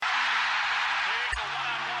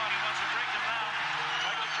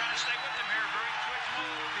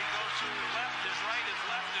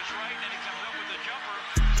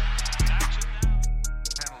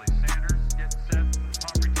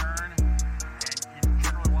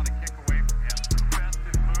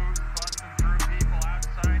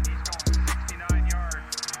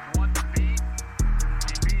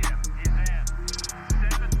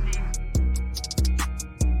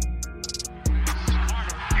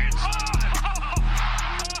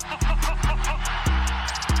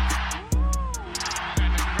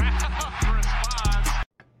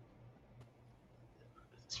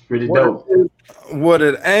pretty dope. What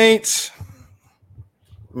it ain't.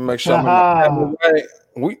 Make sure I'm in my camera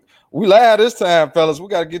way. We live this time, fellas. We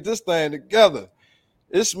got to get this thing together.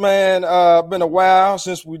 It's been a while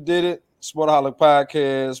since we did it. Sportaholic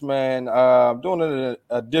Podcast, man. Doing it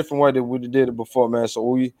a different way than we did it before, man. So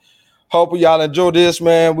we hope y'all enjoy this,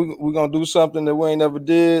 man. We're gonna do something that we ain't never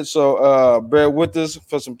did. So bear with us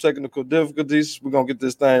for some technical difficulties. We're gonna get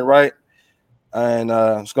this thing right. And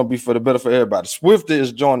it's gonna be for the better for everybody. Swifty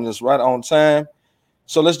is joining us right on time.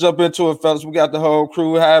 So let's jump into it, fellas. We got the whole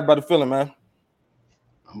crew. How everybody feeling, man?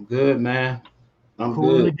 I'm good, man. I'm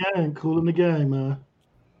cool good. In the game. Cool in the game, man.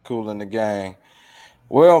 Cool in the game.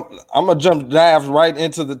 Well, I'm gonna dive right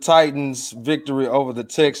into the Titans' victory over the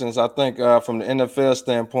Texans. I think from the NFL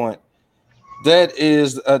standpoint, that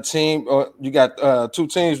is a team. You got two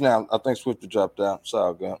teams now. I think Swifty dropped out.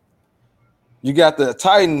 Sorry, good. You got the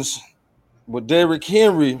Titans with Derrick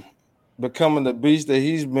Henry becoming the beast that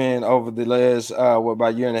he's been over the last about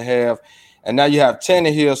a year and a half, and now you have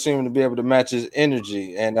Tannehill seeming to be able to match his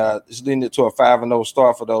energy, and it's leading to a 5-0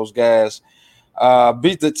 start for those guys.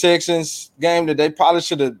 Beat the Texans, game that they probably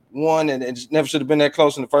should have won, and it never should have been that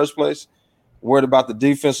close in the first place. Worried about the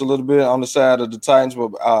defense a little bit on the side of the Titans,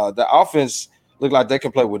 but the offense look like they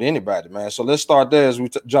can play with anybody, man. So let's start there as we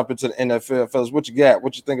jump into the NFL, fellas. What you got?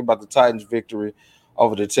 What you think about the Titans' victory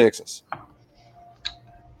over the Texans?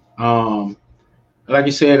 Like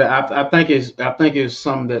you said, I think it's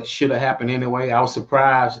something that should have happened anyway. I was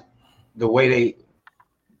surprised the way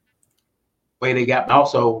they got.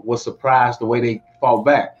 Also, was surprised the way they fought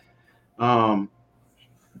back. I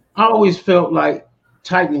always felt like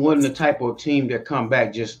Titans wasn't the type of team that come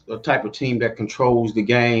back, just a type of team that controls the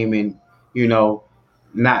game and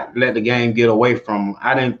not let the game get away from them.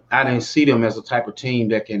 I didn't see them as a type of team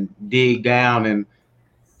that can dig down and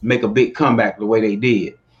make a big comeback the way they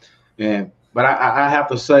did. But I have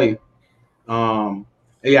to say, I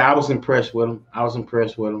was impressed with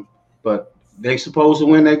them. But they supposed to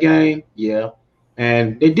win that game, yeah.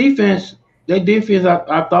 And their defense,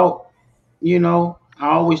 I thought, I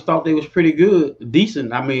always thought they was pretty good,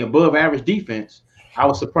 decent. I mean, above average defense. I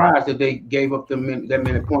was surprised that they gave up that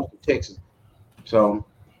many points to Texas. So,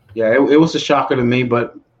 yeah, it was a shocker to me.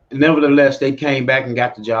 But nevertheless, they came back and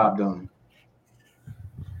got the job done.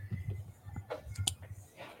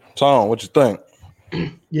 Tom, what you think?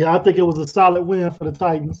 Yeah, I think it was a solid win for the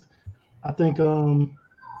Titans. I think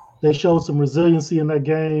they showed some resiliency in that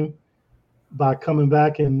game by coming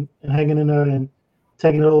back and hanging in there and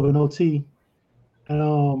taking it over in OT.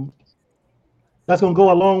 And that's going to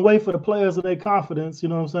go a long way for the players and their confidence, you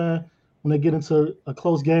know what I'm saying? When they get into a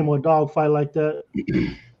close game or a dogfight like that,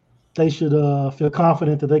 they should feel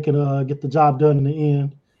confident that they can get the job done in the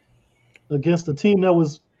end against a team that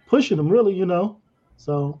was pushing them, really,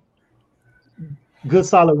 So, good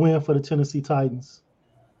solid win for the Tennessee Titans.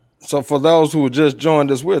 So for those who just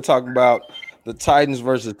joined us, we're talking about the Titans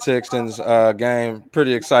versus Texans game.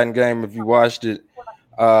 Pretty exciting game if you watched it.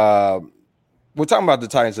 We're talking about the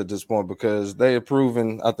Titans at this point because they have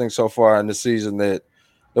proven, I think, so far in the season that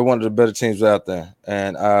they're one of the better teams out there.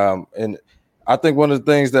 And I think one of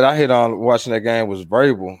the things that I hit on watching that game was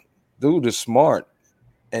Vrabel. Dude is smart,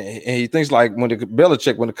 and he thinks like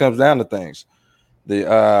Belichick when it comes down to things. The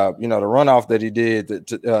runoff that he did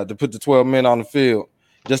to put the 12 men on the field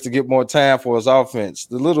just to get more time for his offense,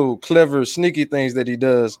 the little clever, sneaky things that he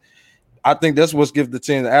does, I think that's what gives the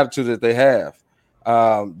team the attitude that they have.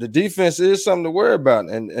 The defense is something to worry about,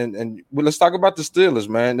 and let's talk about the Steelers,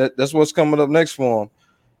 man. That's what's coming up next for them.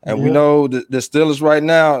 And we know the Steelers right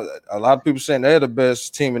now, a lot of people saying they're the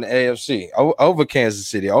best team in the AFC over Kansas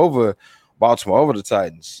City, over Baltimore, over the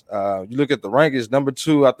Titans. You look at the rankings, number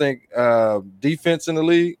 2, I think, defense in the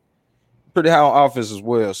league, pretty high on offense as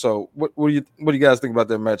well. So what do you guys think about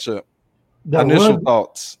that matchup? Initial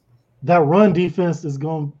thoughts. That run defense is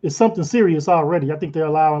something serious already. I think they're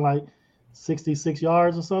allowing like 66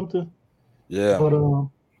 yards or something. Yeah. But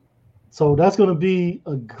so that's going to be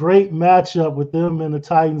a great matchup with them and the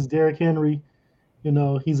Titans. Derrick Henry,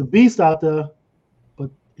 he's a beast out there, but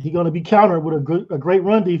he's going to be countered with a great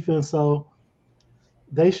run defense. So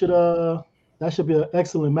they should that should be an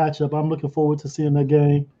excellent matchup. I'm looking forward to seeing that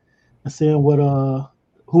game and seeing what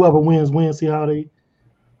whoever wins, see how they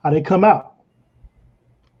come out.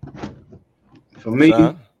 For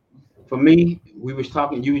me, you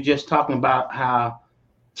were just talking about how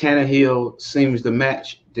Tannehill seems to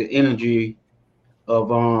match the energy of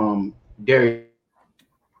Derrick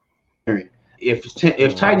Henry.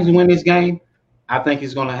 If Titans win this game, I think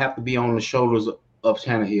it's going to have to be on the shoulders of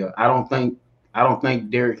Tannehill. I don't think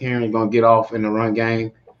Derrick Henry is going to get off in the run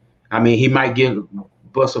game. I mean, he might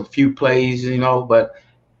bust a few plays, but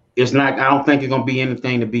it's not. I don't think it's going to be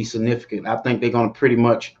anything to be significant. I think they're going to pretty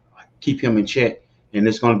much keep him in check, and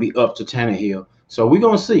it's going to be up to Tannehill. So we're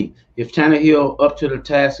going to see if Tannehill up to the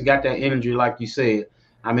task and got that energy, like you said.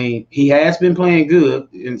 I mean, he has been playing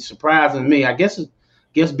good and surprising me. I guess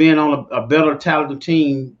being on a better talented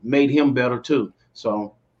team made him better too.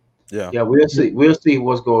 So yeah, we'll see. We'll see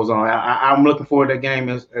what goes on. I'm looking forward to that game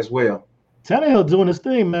as well. Tannehill doing his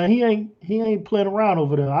thing, man. He ain't playing around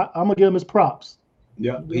over there. I'm gonna give him his props.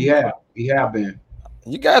 Yeah, he have been.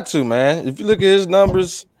 You got to, man. If you look at his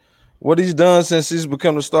numbers, what he's done since he's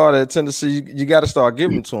become the starter at Tennessee, you got to start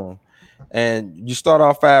giving to him. And you start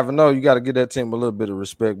off 5-0, you got to give that team a little bit of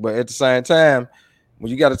respect. But at the same time, when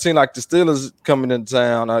you got a team like the Steelers coming into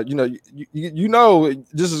town, you know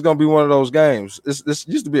this is going to be one of those games. This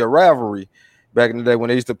used to be a rivalry back in the day when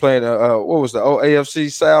they used to play in what was the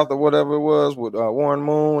AFC South or whatever it was with Warren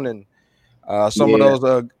Moon and some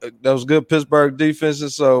of those good Pittsburgh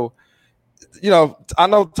defenses. So, I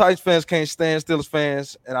know Titans fans can't stand Steelers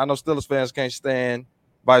fans, and I know Steelers fans can't stand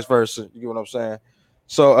vice versa. You get what I'm saying?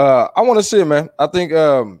 So I want to see it, man. I think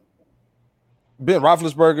Ben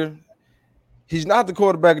Roethlisberger, he's not the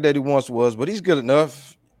quarterback that he once was, but he's good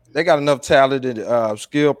enough. They got enough talented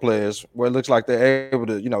skill players where it looks like they're able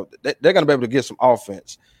to, they're going to be able to get some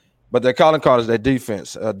offense. But their calling card is their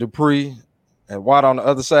defense. Dupree and Watt on the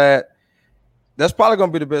other side. That's probably going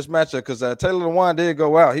to be the best matchup because Taylor Lewan did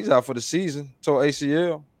go out. He's out for the season, tore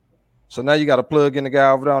ACL. So now you got to plug in the guy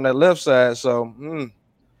over there on that left side. So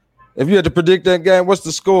if you had to predict that game, what's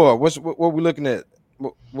the score? What we looking at?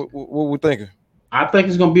 What we thinking? I think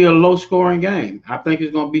it's going to be a low-scoring game. I think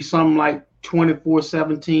it's going to be something like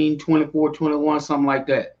 24-17, 24-21, something like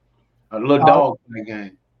that. A little dog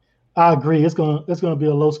game. I agree. It's gonna be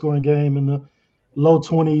a low-scoring game in the low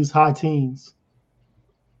 20s, high teens.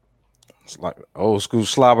 It's like old school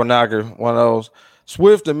slobber knocker, one of those.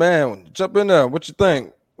 Swift and man, jump in there. What you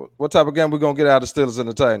think? What type of game we gonna get out of Steelers and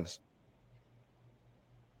the Titans?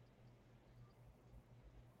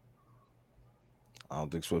 I don't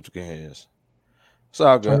think Swift can hear us. It's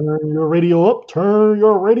all good. Turn your radio up. Turn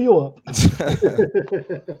your radio up.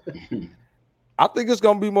 I think it's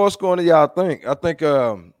gonna be more scoring than y'all think. I think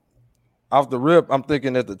off the rip, I'm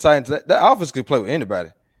thinking that the Titans that offense could play with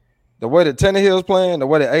anybody. The way that Tannehill's playing, the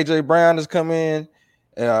way that AJ Brown has come in,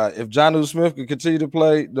 if Jonnu Smith can continue to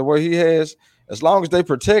play the way he has, as long as they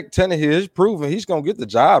protect Tannehill, he's proven he's gonna get the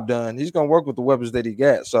job done. He's gonna work with the weapons that he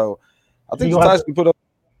got. So I think the Titans can put up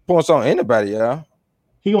points on anybody, yeah.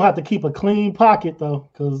 He gonna have to keep a clean pocket though,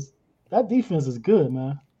 because that defense is good,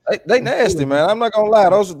 man. They nasty, man. I'm not gonna lie.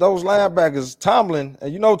 Those linebackers, Tomlin,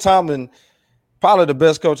 and Tomlin, probably the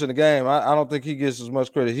best coach in the game. I don't think he gets as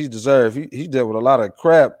much credit he deserves. He dealt with a lot of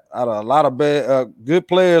crap out of a lot of bad, good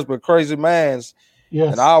players, but crazy minds.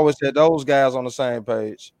 Yes. And I always had those guys on the same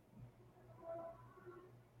page.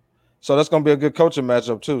 So that's gonna be a good coaching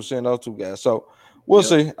matchup too, seeing those two guys. So we'll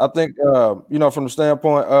see. I think from the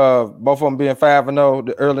standpoint of both of them being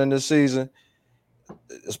 5-0 early in this season,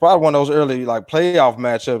 it's probably one of those early like playoff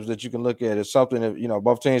matchups that you can look at. It's something that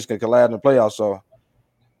both teams can collide in the playoffs. So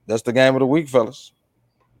that's the game of the week, fellas.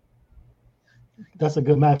 That's a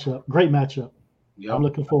good matchup. Great matchup. Yep. I'm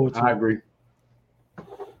looking forward to it. I agree.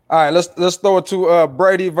 All right, let's throw it to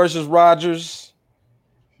Brady versus Rodgers.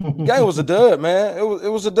 Game was a dud, man. It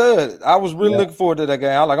was a dud. I was really looking forward to that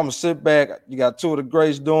game. I'm gonna sit back. You got two of the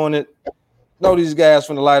greats doing it. Know these guys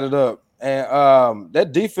finna light it up. And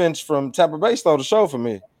that defense from Tampa Bay stole the show for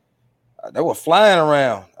me. They were flying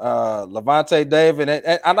around. Levante David,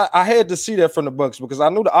 and I had to see that from the Bucs because I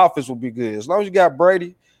knew the offense would be good. As long as you got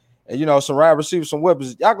Brady and some wide receivers, some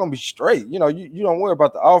weapons, y'all gonna be straight. You don't worry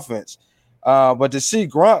about the offense. But to see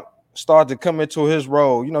Gronk start to come into his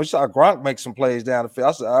role, you saw Gronk make some plays down the field.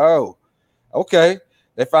 I said, oh, okay.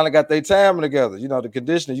 They finally got their timing together. The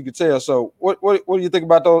conditioning, you could tell. So what do you think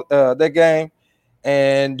about that game?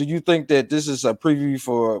 And do you think that this is a preview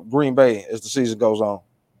for Green Bay as the season goes on?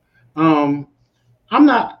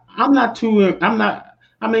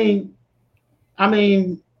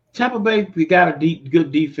 Tampa Bay, we got a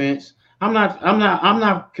good defense.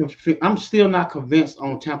 I'm still not convinced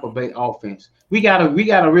on Tampa Bay offense. We gotta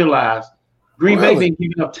realize Green Bay been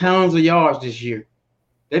giving up tons of yards this year.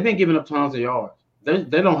 They've been giving up tons of yards. They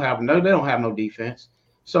don't have no defense.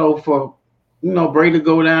 So for Brady to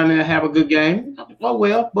go down there and have a good game, oh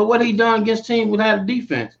well. But what he done against teams without a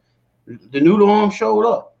defense, the noodle arm showed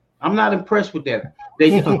up. I'm not impressed with that.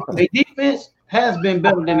 Their defense has been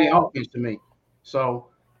better than their offense to me. So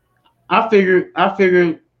I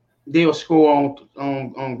figured they'll score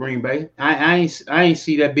on Green Bay. I ain't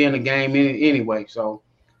see that being a game anyway. So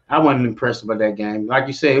I wasn't impressed by that game. Like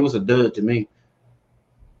you said, it was a dud to me.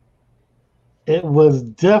 It was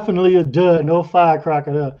definitely a dud. No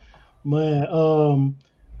firecracker there, man. I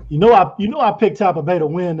picked Tampa Bay to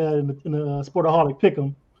win that in the Sportaholic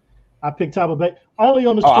Pick'em. I picked Tampa Bay only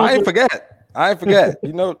on the. Oh, I ain't forget.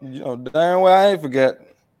 you know, darn well I ain't forget.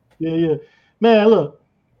 Yeah. Man, look,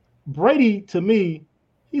 Brady to me,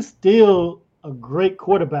 he's still a great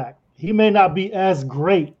quarterback. He may not be as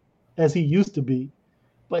great as he used to be,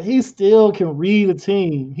 but he still can read a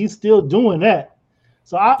team. He's still doing that.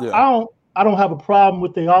 So I don't have a problem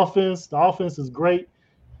with the offense. The offense is great.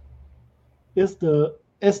 It's the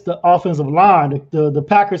offensive line. The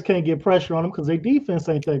Packers can't get pressure on them because their defense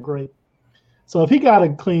ain't that great. So if he got a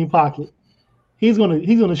clean pocket, he's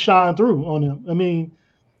gonna shine through on them. I mean,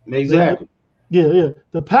 exactly.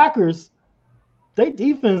 The Packers, their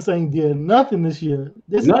defense ain't did nothing this year.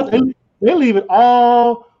 They leave it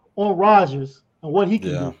all on Rodgers and what he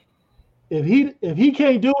can do. If he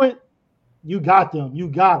can't do it, you got them. You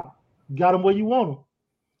got him. You got him where you want him.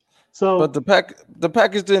 So, but the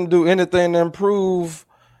Packers didn't do anything to improve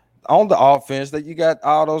on the offense. That you got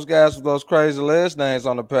all those guys with those crazy last names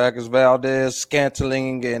on the Packers: Valdez,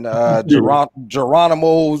 Scantling, and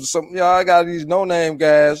Geronimo. I got these no-name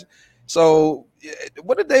guys. So,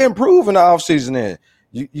 what did they improve in the offseason? Then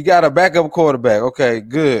you got a backup quarterback. Okay,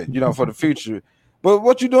 good. For the future. But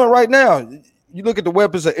what you doing right now? You look at the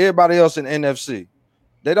weapons of everybody else in the NFC.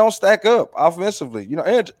 They don't stack up offensively.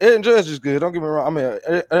 Aaron Judge is good. Don't get me wrong. I mean,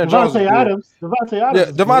 Aaron Davante Adams.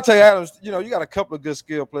 Yeah, Davante Adams. You got a couple of good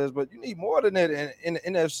skill players, but you need more than that in the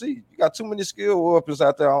NFC. You got too many skill weapons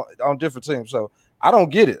out there on different teams. So I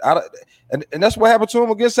don't get it. And that's what happened to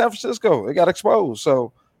him against San Francisco. They got exposed.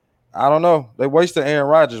 So I don't know. They wasted Aaron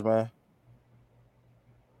Rodgers, man.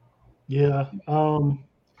 Yeah.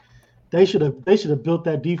 They should have built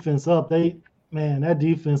that defense up. That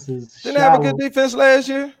defense is Didn't they have a good defense last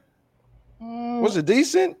year? Was it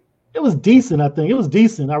decent? It was decent, I think. It was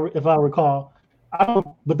decent, if I recall. I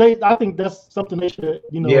think that's something they should,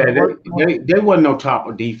 Yeah, they wasn't no top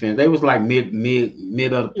of defense. They was like mid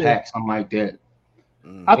of the pack, something like that.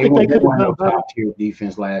 I think they could have done better top tier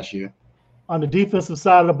defense last year on the defensive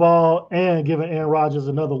side of the ball and giving Aaron Rodgers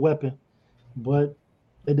another weapon, but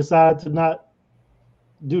they decided to not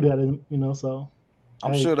do that. So.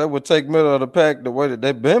 I'm sure they would take middle of the pack the way that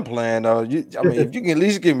they've been playing. Though, if you can at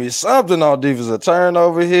least give me something on defense, a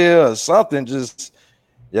turnover here or something, that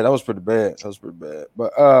was pretty bad.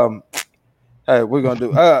 But hey, we're gonna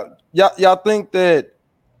do. Y'all think that?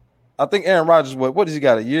 I think Aaron Rodgers. What does he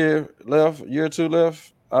got? A year or two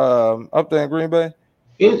left. Up there in Green Bay.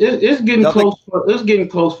 It's getting close. It's getting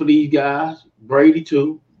close for these guys. Brady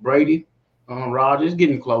too. Rodgers. It's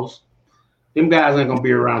getting close. Them guys ain't gonna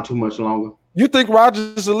be around too much longer. You think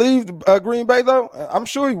Rodgers will leave Green Bay though? I'm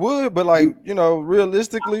sure he would, but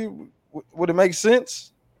realistically, would it make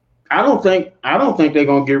sense? I don't think they're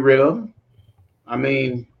gonna get rid of him. I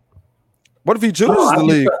mean, what if he chooses to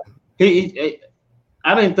leave?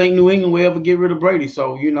 I didn't think New England would ever get rid of Brady,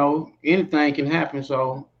 so anything can happen.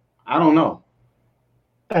 So I don't know.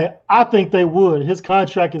 I think they would. His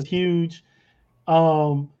contract is huge,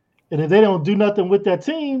 and if they don't do nothing with that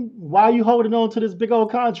team, why are you holding on to this big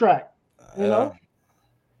old contract? It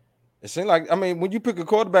seems like, when you pick a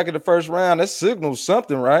quarterback in the first round, that signals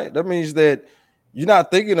something, right? That means that you're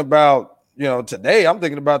not thinking about, today. I'm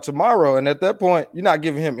thinking about tomorrow. And at that point, you're not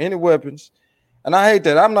giving him any weapons. And I hate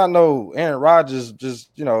that. I'm not no Aaron Rodgers,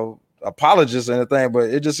 just, apologist or anything, but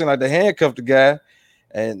it just seemed like they handcuffed the guy.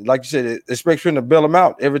 And like you said, expect him to bail him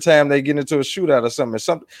out every time they get into a shootout or something.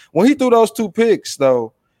 When he threw those 2 picks,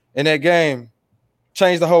 though, in that game,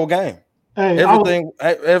 changed the whole game. Hey,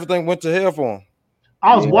 everything went to hell for him.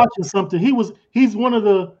 I was watching something. He's one of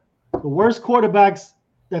the worst quarterbacks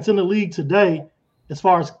that's in the league today as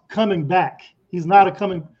far as coming back. He's not a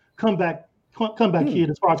comeback kid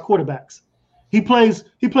as far as quarterbacks. He plays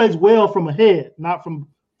well from ahead, not from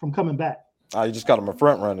coming back. Oh, you just got him a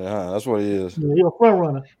front runner, huh? That's what he is. Yeah, he's a front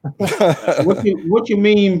runner. What you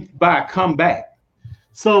mean by comeback?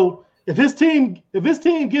 So if his team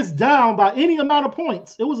gets down by any amount of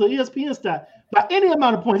points, it was an ESPN stat, by any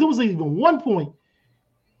amount of points, it was even 1 point,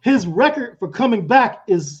 his record for coming back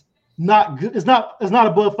is not good. It's not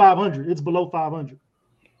above 500. It's below 500.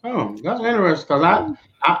 Oh, that's interesting because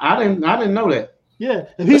I didn't know that. Yeah,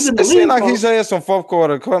 if he's in the league, seems like he's had some fourth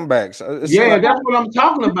quarter comebacks. That's what I'm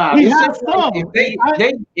talking about. He has some.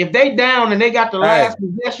 If they down and they got the last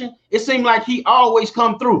possession, it seemed like he always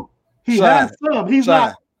come through. He has some. He's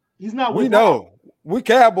not. We know. We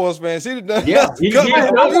Cowboys fans. He done. Yeah, he did.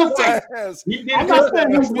 I'm not saying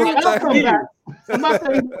he's without comeback. I'm not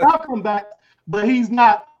saying he's without comeback, but he's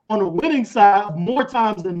not on the winning side more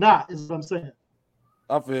times than not. Is what I'm saying.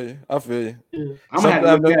 I feel you. Yeah. I'm gonna have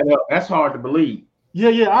to look that up. That's hard to believe.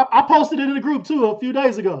 Yeah. I posted it in the group too a few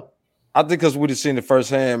days ago. I think because we just seen it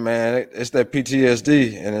firsthand, man. It's that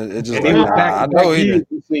PTSD, and it just And like, it was nah, back I to know back he years.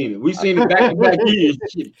 didn't. We seen it back to back years.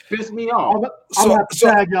 Shit pissed me off. I'm gonna have to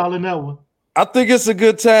tag y'all in that one. I think it's a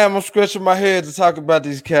good time. I'm scratching my head to talk about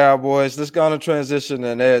these Cowboys. Let's go on a transition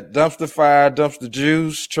and that dumpster fire, dumpster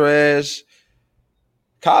juice, trash.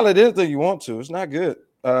 Call it anything you want to. It's not good.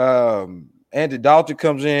 Andy Dalton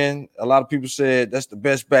comes in. A lot of people said that's the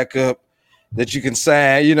best backup that you can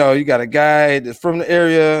sign. You know, you got a guy that's from the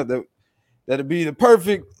area that'd be the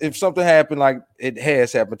perfect if something happened like it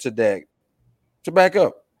has happened to Dak to back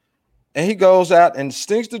up. And he goes out and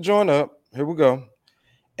stinks the joint up. Here we go.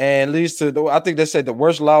 And leads to, I think they said the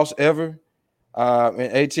worst loss ever in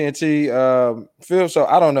AT&T field. So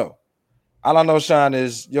I don't know. All I know, Sean,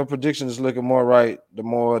 is your prediction is looking more right the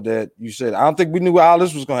more that you said. I don't think we knew all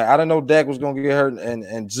this was going to happen. I didn't know Dak was going to get hurt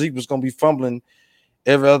and Zeke was going to be fumbling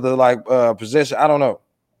every other possession. I don't know.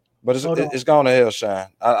 But it's going to hell, Sean.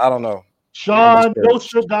 I don't know. Sean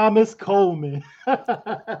Nostradamus Coleman.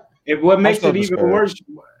 And what makes it even worse,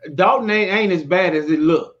 Dalton ain't as bad as it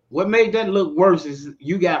looked. What made that look worse is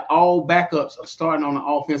you got all backups starting on the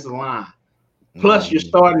offensive line. Plus you're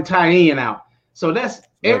starting tight end out. So that's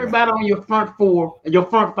everybody on your front four, your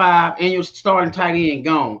front five, and your starting tight end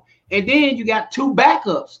gone. And then you got two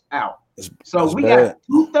backups out. So we got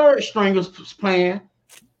 2 third stringers playing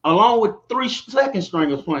along with 3 second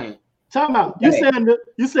stringers playing. Time out. You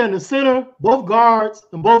saying the center, both guards,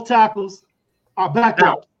 and both tackles are back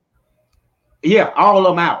out. Yeah, all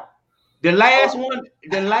of them out. The last one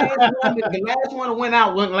that went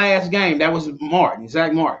out last game. That was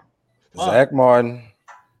Zach Martin.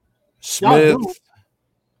 Smith.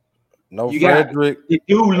 No Frederick. The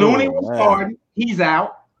dude Looney was starting. He's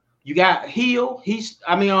out. You got Hill.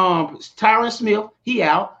 Tyron Smith. He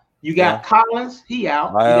out. You got Collins. He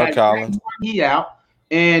out. You got Collins. He out.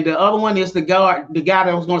 And the other one is the guy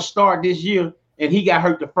that was going to start this year, and he got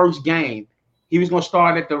hurt the first game. He was going to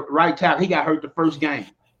start at the right tackle. He got hurt the first game.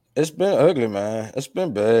 It's been ugly, man. It's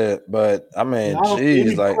been bad, but I mean,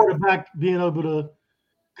 geez, like quarterback being able to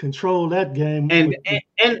control that game, and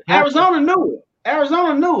Arizona knew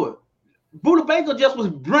it. Budda Baker just was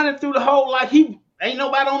running through the hole like he ain't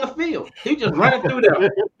nobody on the field. He just running through there.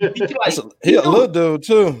 He a little dude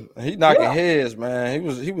too. He knocking heads, man.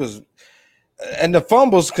 He was. And the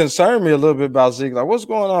fumbles concerned me a little bit about Zeke. Like, what's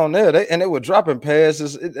going on there? They were dropping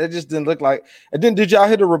passes. It just didn't look like. And then, did y'all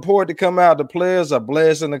hear the report to come out? The players are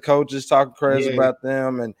blasting the coaches, talking crazy about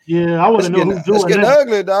them. And I want to know who's doing It's getting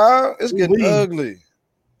ugly, dog. It's getting ugly.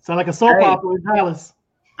 Sound like a soap opera in Dallas.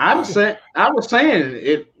 I was saying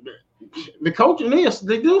it. The coaching is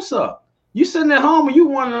they do so. You sitting at home and you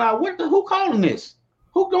wondering like, who calling this?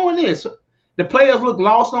 Who doing this? The players look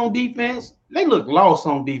lost on defense. They look lost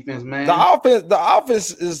on defense, man. The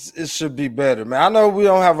offense should be better, man. I know we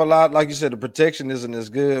don't have a lot, like you said, the protection isn't as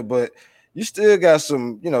good, but you still got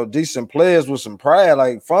some, decent players with some pride,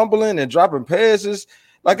 like fumbling and dropping passes.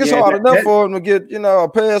 Like it's hard enough for him to get, a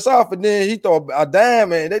pass off, and then he throw a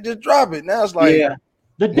dime and they just drop it. Now it's like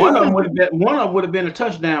one of them would have been a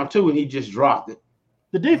touchdown too, and he just dropped it.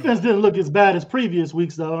 The defense didn't look as bad as previous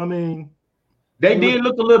weeks, though. I mean. They did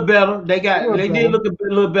look a little better. They did look a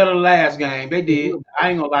little better last game. They did. I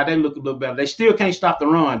ain't gonna lie, they look a little better. They still can't stop the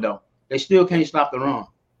run, though. We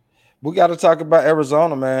got to talk about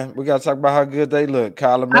Arizona, man. We got to talk about how good they look.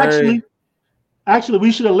 Kyler Murray. Actually,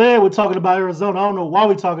 we should have led with talking about Arizona. I don't know why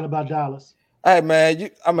we're talking about Dallas. Hey,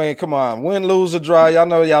 man, come on. Win, lose, or draw. Y'all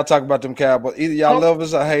know y'all talk about them Cowboys. Either y'all love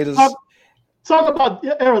us or hate us. Talk about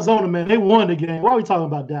Arizona, man. They won the game. Why are we talking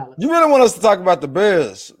about Dallas? You really want us to talk about the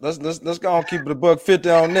Bears? Let's go and keep it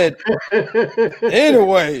 $150 on that.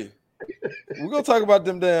 Anyway, we're gonna talk about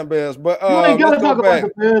them damn Bears. But you ain't gotta talk about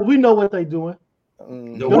the Bears. We know what they're doing.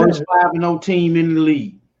 The worst 5-0 team in the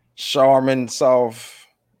league. Charmin soft.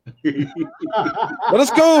 But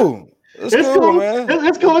it's cool. It's cool, man.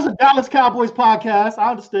 It's cool. It's a Dallas Cowboys podcast.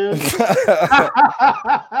 I understand.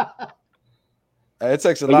 It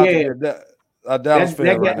takes a lot to hear that.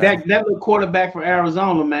 That little quarterback for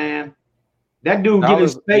Arizona, man. That dude get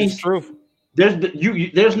his face.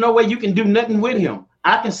 There's no way you can do nothing with him.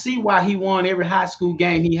 I can see why he won every high school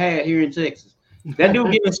game he had here in Texas. That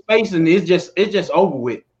dude getting space and it's just over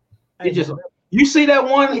with. You see that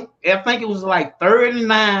one? I think it was like 3rd and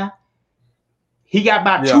 9. He got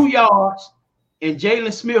about 2 yards, and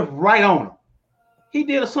Jalen Smith right on him. He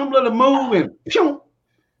did some little move and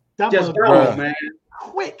just gone, man.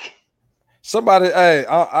 Quick. Somebody,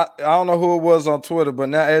 I don't know who it was on Twitter, but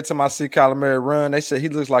now every time I see Kyler Murray run, they say he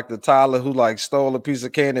looks like the Tyler who like stole a piece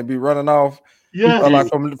of candy and be running off. Yeah. Like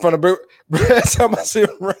from the every time I see him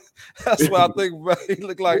run, that's what I think about. He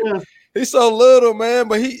look like he's so little, man,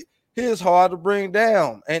 but he is hard to bring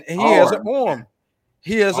down, and he has an arm.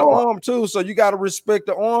 He has an arm too, so you got to respect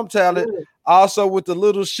the arm talent. Yeah. Also, with the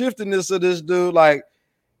little shiftiness of this dude, like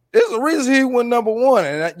there's a reason he went number one,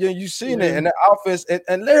 and you seen it in the offense.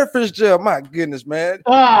 And Larry Fitzgerald, my goodness, man!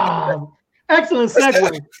 Excellent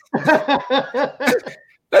segue.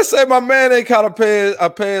 Let's say my man ain't caught a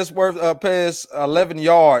pass worth past 11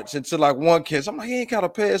 yards into like one catch. I'm like, he ain't caught a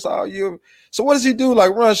pass all year. So what does he do?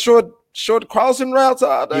 Like run short crossing routes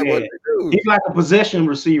all day? Yeah. What does he do? He's like a possession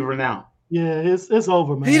receiver now. Yeah, it's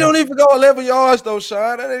over, man. He don't even go 11 yards though,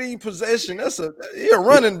 Sean. That ain't even possession. He a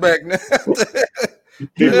running back now.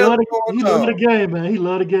 He love the game, man. He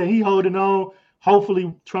love the game. He holding on,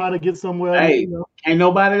 hopefully trying to get somewhere. Hey, ain't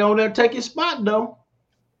nobody on there take his spot though.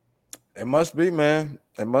 It must be, man.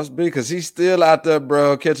 It must be because he's still out there,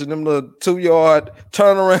 bro, catching them little 2-yard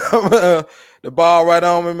turnaround, the ball right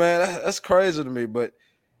on me, man. That's crazy to me. But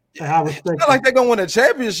it's not like they're gonna win a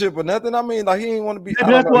championship or nothing. I mean, like he ain't want to be.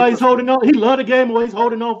 That's why he's holding on. He love the game, or he's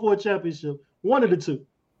holding on for a championship. One of the two.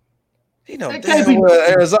 He know damn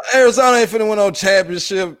well Arizona ain't finna win no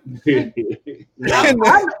championship.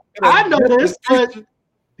 I know this, but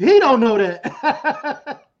he don't know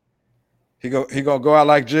that. He gonna go out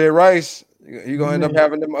like Jerry Rice. He gonna end up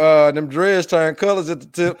having them dreads turn colors at the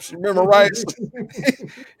tips. Remember Rice?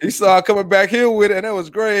 He saw coming back here with it, and that was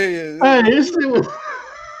great.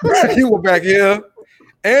 Hey, he went back here,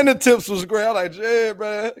 and the tips was great. I like Jerry,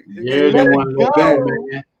 man. Jerry didn't want to let go,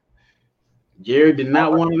 man. Jerry did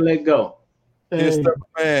not want to let go. He's a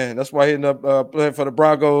man. That's why he ended up playing for the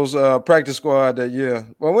Broncos practice squad that year.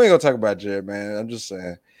 Well, we ain't gonna talk about Jerry, man. I'm just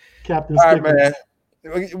saying. Captain All right, man.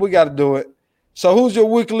 We got to do it. So who's your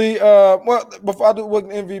weekly well, before I do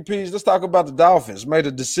weekly MVPs, let's talk about the Dolphins. Made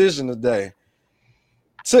a decision today.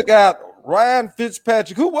 Took out Ryan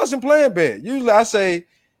Fitzpatrick, who wasn't playing bad. Usually I say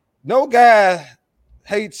no guy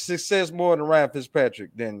hates success more than Ryan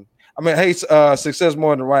Fitzpatrick hates success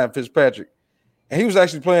more than Ryan Fitzpatrick. And he was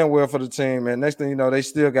actually playing well for the team. And next thing you know, they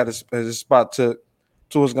still got his spot took.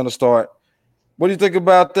 Tua's going to start. What do you think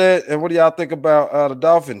about that? And what do y'all think about the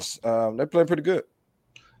Dolphins? They're playing pretty good.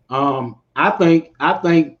 I think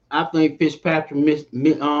Fitzpatrick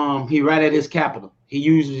he right at his capital. He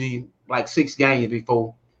usually like 6 games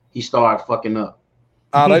before he started fucking up.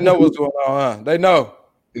 They know what's going on, huh? They know.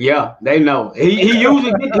 Yeah, they know. He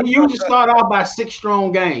usually start off by 6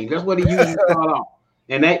 strong games. That's what he usually start off.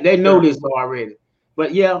 And they know this already.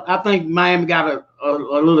 But yeah, I think Miami got a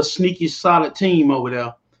little sneaky solid team over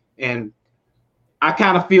there. And I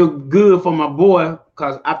kind of feel good for my boy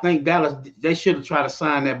because I think Dallas, they should have tried to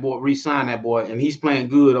sign that boy, re-sign that boy, and he's playing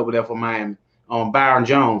good over there for Miami. Byron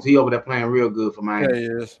Jones, he over there playing real good for Miami. Yeah, he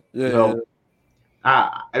is. Yeah.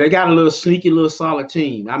 They got a little sneaky, little solid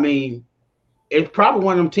team. I mean, it's probably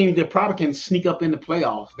one of them teams that probably can sneak up in the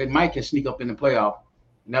playoffs. They might can sneak up in the playoffs.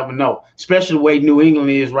 Never know. Especially the way New England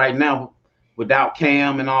is right now without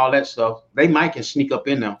Cam and all that stuff. They might can sneak up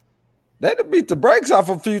in there. They beat the brakes off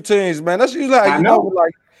a few teams, man. That's usually how you know,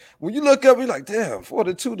 like when you look up, you're like, damn,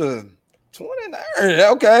 42 to 29.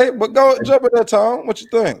 Okay, but go jump in there, Tom. What you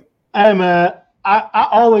think? Hey, man, I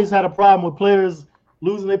always had a problem with players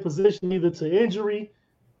losing their position either to injury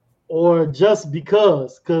or just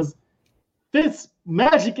because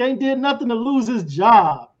Fitzmagic ain't did nothing to lose his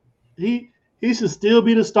job. He should still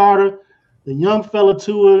be the starter. The young fella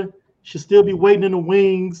Tua should still be waiting in the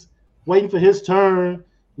wings, waiting for his turn,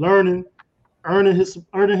 learning, earning his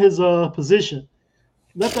position.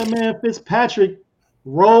 Let that man Fitzpatrick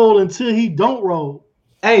roll until he don't roll.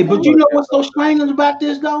 Hey, but you know what's so strange about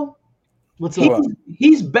this though? What's up?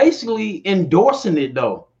 He's basically endorsing it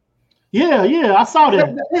though. Yeah, I saw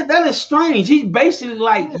that. That is strange. He's basically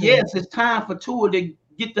like, yes, it's time for Tua to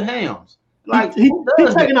get the hams. Like he's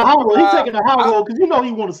taking a high roll. He's taking a high roll because you know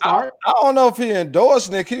he want to start. I don't know if he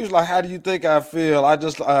endorsed Nick. He was like, "How do you think I feel? I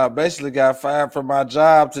just basically got fired from my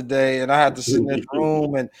job today, and I had to sit in this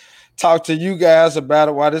room and talk to you guys about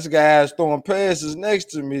it while this guy is throwing passes next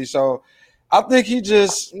to me." So I think he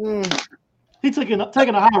just he taking a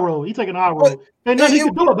high roll. He taking a high roll, and nothing he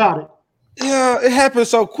can do about it. Yeah, it happened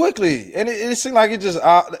so quickly, and it seemed like it just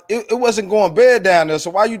it wasn't going bad down there. So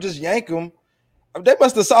why you just yank him? They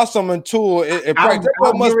must have saw something to it. He must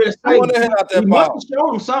have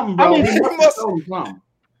shown him something, bro. He must have shown him something.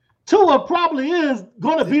 Tua probably is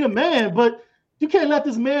going to be the man, but you can't let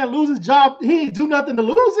this man lose his job. He ain't do nothing to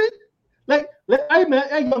lose it. Hey man,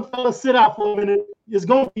 hey young fella, sit out for a minute. It's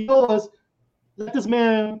going to be yours. Let this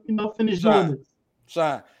man, finish doing this.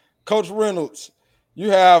 Shine. Coach Reynolds, You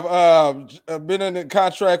have been in the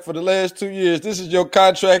contract for the last 2 years. This is your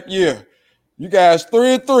contract year. You guys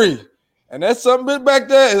 3-3. And that's something bit back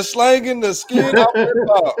there is slanging the skin off the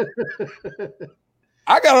ball.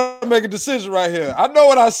 I gotta make a decision right here. I know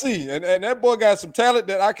what I see, and that boy got some talent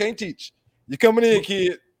that I can't teach. You coming in,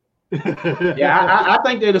 kid? Yeah, I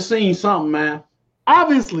think they'd have seen something, man.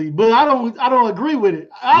 Obviously, but I don't agree with it.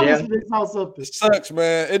 Obviously, they saw something. It sucks,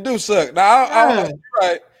 man. It do suck. Now, I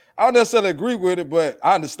don't necessarily agree with it, but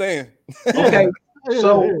I understand. Okay,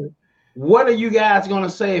 so what are you guys gonna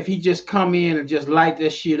say if he just come in and just light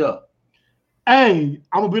this shit up? Hey,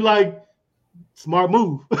 I'm gonna be like, smart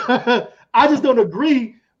move. I just don't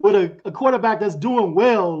agree with a quarterback that's doing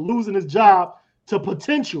well losing his job to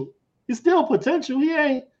potential. He's still potential. He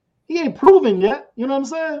ain't proven yet. You know what I'm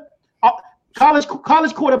saying? College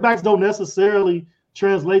quarterbacks don't necessarily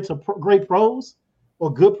translate to great pros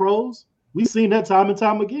or good pros. We've seen that time and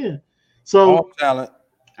time again. So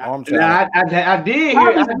Arm talent. I did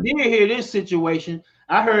hear this situation.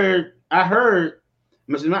 I heard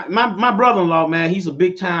my brother-in-law, man, he's a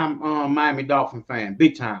big time Miami Dolphin fan,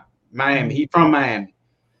 big time Miami. He from Miami.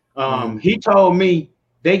 He told me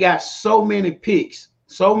they got so many picks,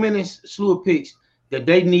 so many slew of picks that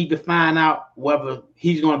they need to find out whether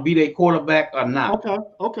he's going to be their quarterback or not.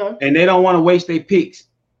 Okay. And they don't want to waste their picks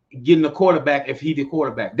getting the quarterback if he's the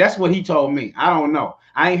quarterback. That's what he told me. I don't know.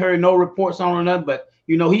 I ain't heard no reports on or nothing, but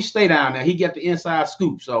you know, he stay down there. He got the inside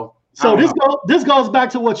scoop. So this goes back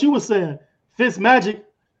to what you were saying. Fitzmagic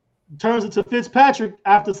turns into Fitzpatrick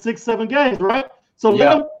after 6-7 games, right? So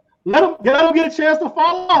let him get a chance to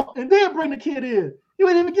fall off and then bring the kid in. You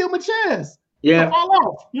ain't even give him a chance. Yeah, to fall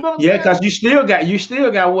off. You know what I'm saying? Because you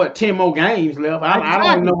still got what 10 more games left. I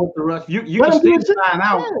don't know what the rush. You can still find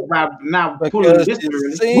out by now pulling this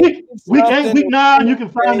early. Week 9, you can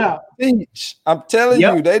find out. I'm telling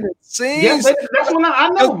you, they didn't see. Yeah, that's what I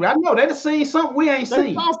know. They done seen something we ain't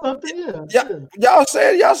seen. Y'all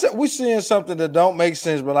said we seeing something that don't make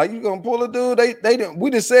sense, but like you gonna pull a dude? They didn't.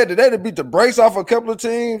 We just said that they didn't beat the brakes off a couple of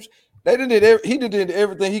teams. He did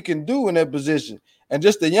everything he can do in that position. And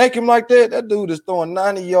just to yank him like that, that dude is throwing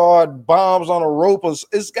 90-yard bombs on a rope.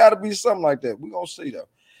 It's got to be something like that. We're going to see, though.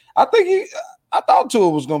 I thought Tua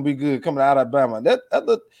was going to be good coming out of Alabama.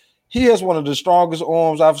 He has one of the strongest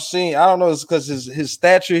arms I've seen. I don't know if it's because his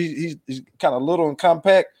stature, he's kind of little and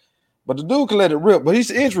compact, but the dude can let it rip. But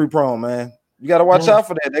he's injury prone, man. You got to watch out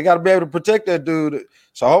for that. They got to be able to protect that dude.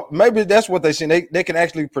 So maybe that's what they see. They can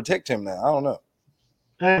actually protect him now. I don't know.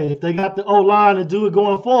 Hey, if they got the O-line to do it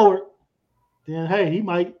going forward, then hey, he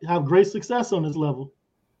might have great success on this level.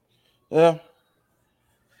 Yeah.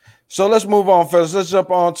 So let's move on, fellas. Let's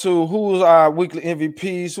jump on to who's our weekly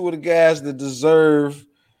MVPs. Who are the guys that deserve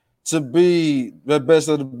to be the best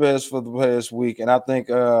of the best for the past week? And I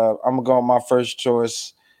think I'm gonna go on my first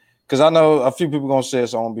choice because I know a few people gonna say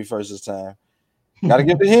it's gonna be first this time. Gotta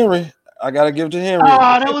give it to Henry. I gotta give it to Henry. Oh,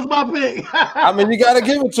 that was my pick. I mean, you gotta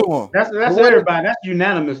give it to him. That's everybody. That's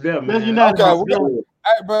unanimous there, man. That's unanimous.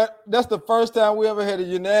 Okay, but that's the first time we ever had a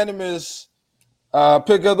unanimous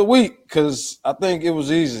pick of the week because I think it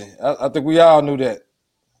was easy. I think we all knew that.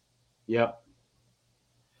 Yep.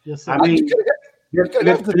 Yes, sir. I mean,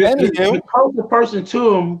 the closest person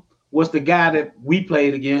to him was the guy that we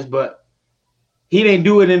played against, but he didn't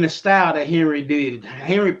do it in the style that Henry did.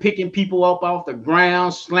 Henry picking people up off the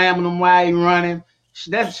ground, slamming them while he running.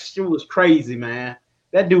 That shit was crazy, man.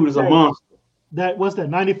 That dude is a monster. What's that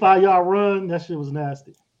 95-yard run? That shit was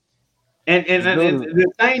nasty. And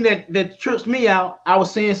the thing that trips me out, I was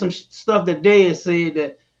seeing some stuff that Dad said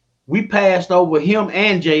that we passed over him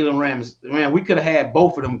and Jalen Ramsey. Man, we could have had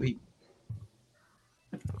both of them people.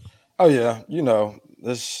 Oh yeah, you know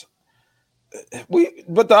this. I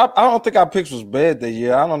don't think our picks was bad that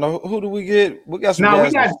year. I don't know who do we get. We got some. No,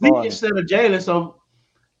 we got Zeke instead of Jalen. So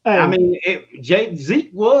I mean,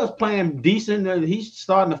 Zeke was playing decent. He's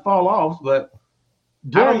starting to fall off, but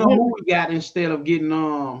I don't know who we got instead of getting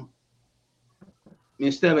Henry.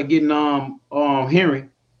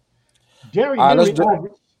 Jerry Henry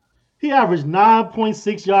averaged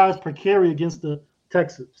 9.6 yards per carry against the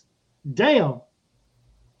Texans. Damn.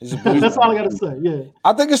 That's all I gotta say. Yeah,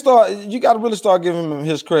 I think you got to really start giving him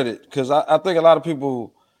his credit because I think a lot of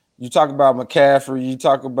people. You talk about McCaffrey, you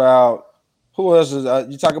talk about who else is.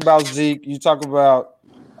 You talk about Zeke, you talk about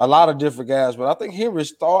a lot of different guys, but I think Henry's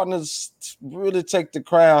starting to really take the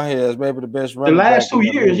crown here as maybe the best running back. The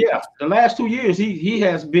last 2 years, he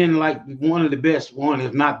has been like one of the best,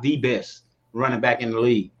 if not the best running back in the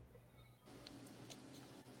league.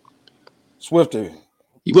 Swifty,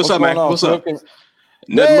 what's up, man? What's up?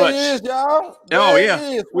 Nothing much. Is, y'all. Oh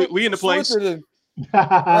yeah, we in the place.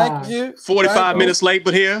 Thank you. 45 minutes late,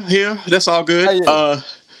 but here. That's all good.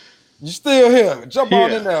 You still here. Jump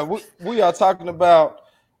on in there. We are talking about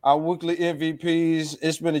our weekly MVPs.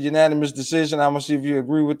 It's been a unanimous decision. I'm going to see if you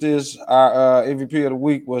agree with this. Our MVP of the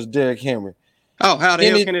week was Derrick Henry. Oh, how the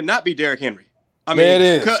hell can it not be Derrick Henry? I mean, it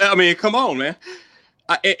is. I mean, come on, man.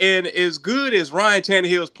 And as good as Ryan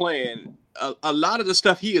Tannehill is playing, a lot of the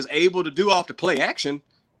stuff he is able to do off the play action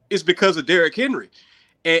is because of Derrick Henry.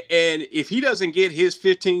 And if he doesn't get his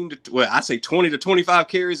 20 to 25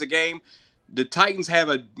 carries a game, the Titans have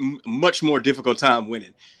a much more difficult time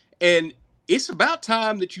winning. And it's about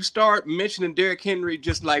time that you start mentioning Derrick Henry,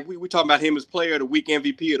 just like we talking about him as player of the week,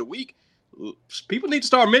 MVP of the week. People need to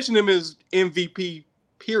start mentioning him as MVP,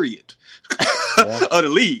 period, of the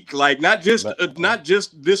league. Like not just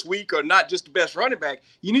this week or not just the best running back.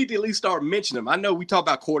 You need to at least start mentioning him. I know we talk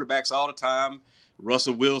about quarterbacks all the time,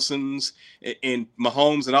 Russell Wilson's and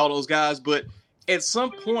Mahomes and all those guys, but at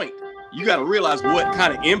some point you got to realize what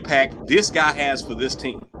kind of impact this guy has for this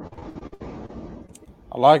team.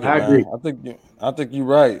 I like it. I agree. I think you're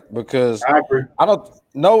right because I agree.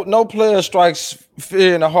 No player strikes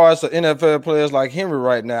fear in the hearts of NFL players like Henry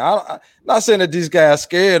right now. I'm not saying that these guys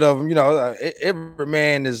scared of him. You know, every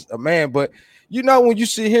man is a man, but you know when you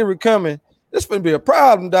see Henry coming, it's gonna be a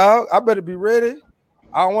problem, dog. I better be ready.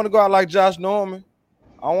 I don't want to go out like Josh Norman.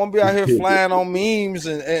 I don't want to be out here flying on memes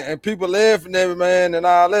and people laughing at me, man, and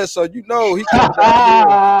all that. So you know he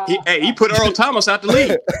put Earl Thomas out the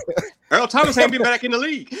league. Earl Thomas ain't been back in the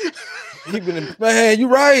league. Man, you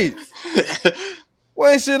right. We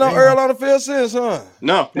ain't seen no Earl on the field since, huh?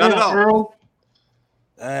 No, not at all. Earl.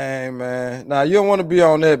 Dang, man. Nah, you don't want to be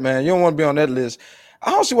on that, man. You don't want to be on that list.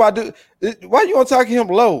 I don't see why why you want to talk him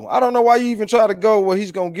low? I don't know why you even try to go where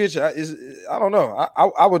he's gonna get you. I don't know.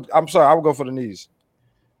 I'm sorry, I would go for the knees.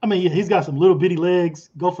 I mean, he's got some little bitty legs.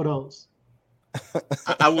 Go for those.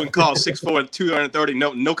 I wouldn't call 6'4" and 230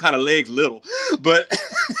 no kind of legs little, but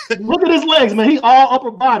look at his legs, man. He's all upper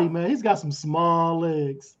body, man. He's got some small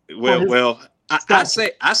legs. Well, I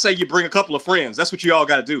say you bring a couple of friends. That's what you all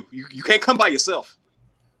got to do. You can't come by yourself.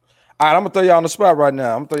 All right, I'm gonna throw you on the spot right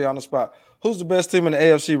now. Who's the best team in the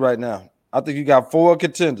AFC right now? I think you got 4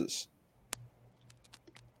 contenders.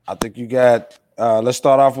 I think you got. Let's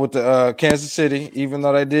start off with the Kansas City. Even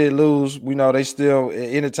though they did lose, we know they still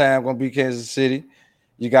anytime going to be Kansas City.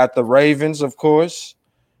 You got the Ravens, of course.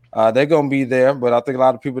 They're going to be there, but I think a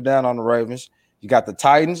lot of people down on the Ravens. You got the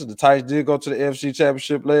Titans. The Titans did go to the AFC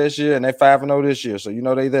Championship last year, and they're 5-0 this year, so you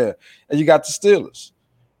know they're there. And you got the Steelers.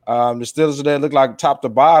 The Steelers are there, look like top to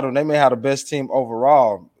bottom. They may have the best team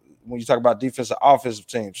overall when you talk about defensive, offensive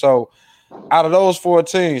team. So, out of those 4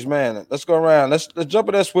 teams, man, let's go around. Let's jump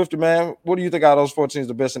at that Swifty, man. What do you think out of those 4 teams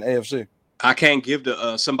the best in the AFC? I can't give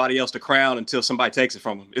somebody else the crown until somebody takes it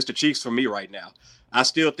from them. It's the Chiefs for me right now. I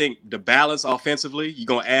still think the balance offensively, you're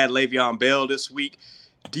going to add Le'Veon Bell this week.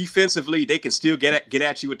 Defensively, they can still get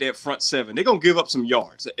at you with that front 7. They're going to give up some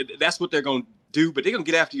yards. That's what they're going to do, but they're going to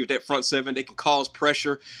get after you with that front 7. They can cause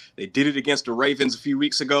pressure. They did it against the Ravens a few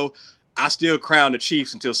weeks ago. I still crown the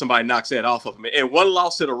Chiefs until somebody knocks that off of them. And one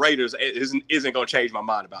loss to the Raiders isn't going to change my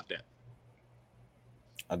mind about that.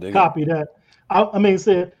 I dig Copy that. I mean,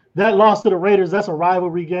 said that loss to the Raiders, that's a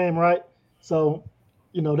rivalry game, right? So,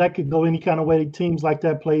 you know, that could go any kind of way. Teams like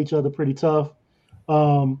that play each other pretty tough.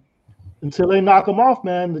 Until they knock them off,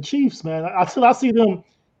 man, the Chiefs, man. Until I see them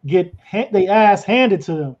get their ass handed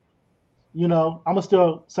to them, you know, I'm going to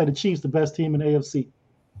still say the Chiefs the best team in the AFC.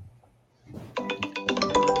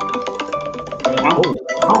 I'm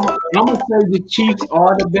gonna say the Chiefs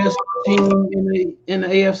are the best team in the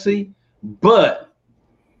AFC, but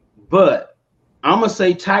I'm gonna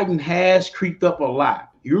say Titans has creeped up a lot.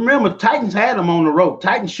 You remember Titans had them on the road.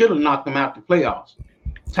 Titans should have knocked them out the playoffs.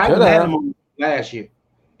 Titans had them on last year,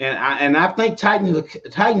 and I think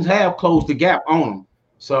Titans have closed the gap on them.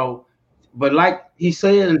 So, but like he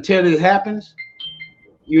said, until it happens,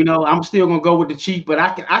 you know, I'm still gonna go with the Chiefs. But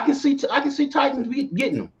I can see Titans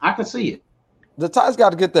getting them. I can see it. The Titans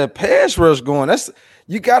got to get that pass rush going.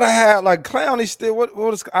 You got to have like Clowney still.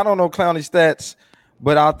 What is I don't know Clowney stats,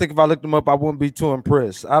 but I think if I looked them up, I wouldn't be too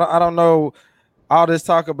impressed. I don't know all this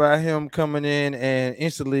talk about him coming in and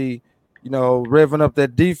instantly, you know, revving up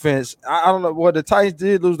that defense. I don't know what the Titans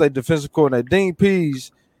did lose their defensive coordinator, Dean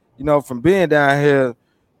Pease. You know, from being down here,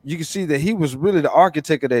 you can see that he was really the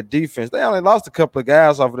architect of that defense. They only lost a couple of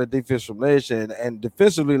guys off of that defense from last year, and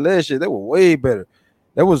defensively last year they were way better.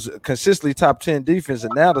 That was consistently top 10 defense,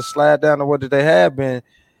 and now to slide down to what they have been,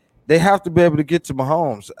 they have to be able to get to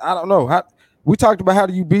Mahomes. I don't know. We talked about how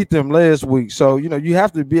do you beat them last week, so you know you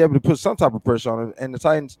have to be able to put some type of pressure on them. And the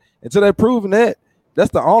Titans, until they've proven that,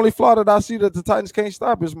 That's the only flaw that I see that the Titans can't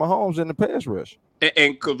stop is Mahomes in the pass rush.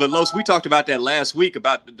 And Los, we talked about that last week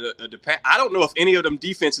about the I don't know if any of them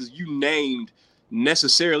defenses you named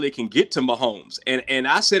necessarily can get to Mahomes. And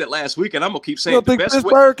I said it last week, and I'm gonna keep saying you don't think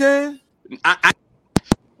Pittsburgh can? I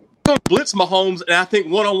blitz Mahomes, and I think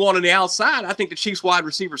one-on-one on the outside, I think the Chiefs wide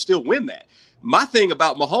receivers still win that. My thing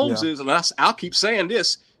about Mahomes is, and I'll keep saying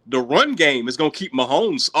this, the run game is going to keep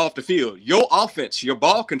Mahomes off the field. Your offense, your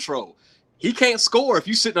ball control. He can't score if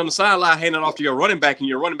you're sitting on the sideline handing off to your running back and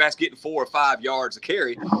your running back's getting 4 or 5 yards a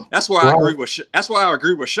carry. That's why I agree with. That's why I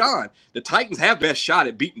agree with Sean. The Titans have best shot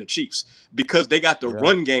at beating the Chiefs because they got the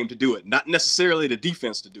run game to do it, not necessarily the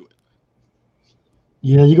defense to do it.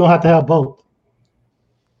 Yeah, you're gonna have both.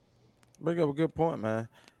 Bring up a good point, man.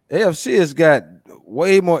 AFC has got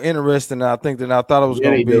way more interesting than I thought it was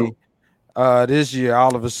going to be this year.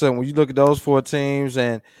 All of a sudden, when you look at those 4 teams,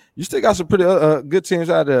 and you still got some pretty good teams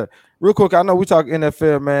out there. Real quick, I know we talk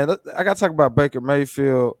NFL, man. I got to talk about Baker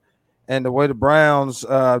Mayfield and the way the Browns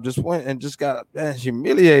just went and just got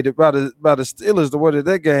humiliated by the Steelers. The way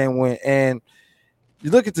that game went, and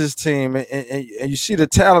you look at this team and you see the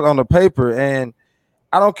talent on the paper, and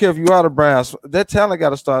I don't care if you are the Browns, that talent got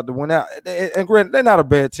to start to win out. And granted, they're not a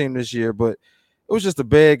bad team this year, but it was just a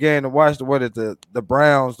bad game to watch. The way that the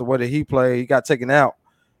Browns, the way that he played, he got taken out.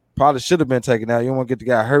 Probably should have been taken out. You don't want to get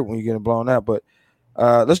the guy hurt when you're getting blown out. But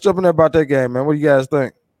let's jump in there about that game, man. What do you guys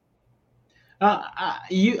think?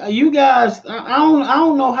 You guys, I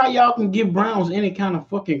don't know how y'all can give Browns any kind of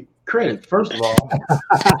fucking credit. First of all,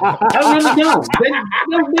 I really don't.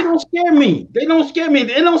 They don't scare me. They don't scare me.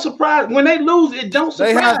 They don't surprise when they lose. It don't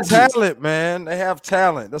surprise. They have talent, man. They have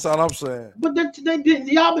talent. That's all I'm saying. But they didn't.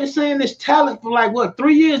 Y'all been saying this talent for like what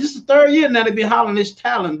 3 years? This is the 3rd year now. They've been hollering this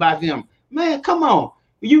talent by them. Man, come on.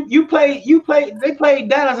 They played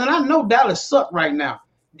Dallas, and I know Dallas suck right now.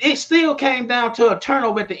 It still came down to a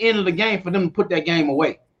turnover at the end of the game for them to put that game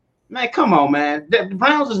away. Man, come on, man. The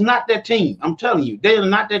Browns is not that team. I'm telling you, they are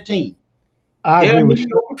not that team. They're a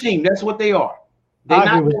mediocre team. That's what they are. They're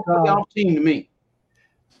not a playoff team to me.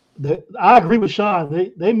 I agree with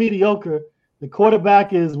Sean. They mediocre. The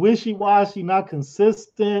quarterback is wishy-washy, not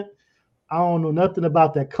consistent. I don't know nothing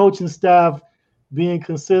about that coaching staff being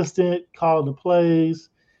consistent, calling the plays.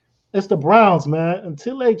 It's the Browns, man.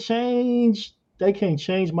 Until they change, they can't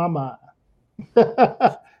change my mind.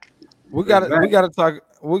 We got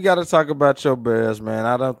to talk about your Bears, man.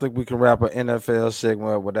 I don't think we can wrap an NFL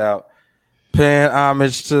segment without paying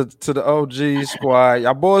homage to the OG squad.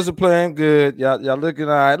 Y'all boys are playing good. Y'all looking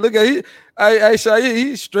all right. Look at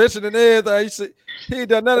he's stretching and everything. He ain't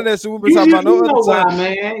done none of that. So we've been talking about no other time.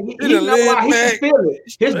 Man. He know why he can feel it.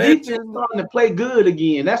 His defense is starting to play good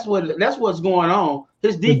again. That's what's going on.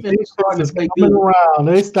 His defense is starting to play good. Around.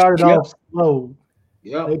 They started off slow.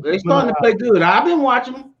 Yeah, they starting to play good. I've been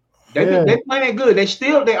watching them. They playing good.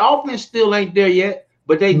 Their offense still ain't there yet,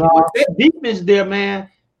 but their defense there, man.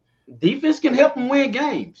 Defense can help them win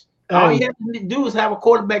games. All you have to do is have a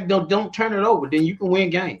quarterback don't turn it over. Then you can win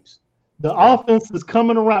games. The offense is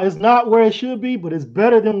coming around. It's not where it should be, but it's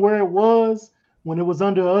better than where it was when it was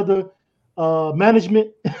under other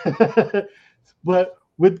management. But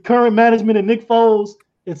with current management and Nick Foles,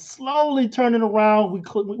 it's slowly turning around.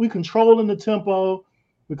 We controlling the tempo.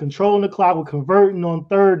 We're controlling the clock. We're converting on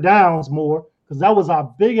 3rd downs more because that was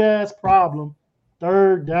our big-ass problem,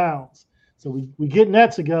 3rd downs. So we getting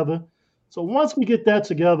that together. So once we get that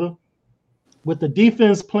together, with the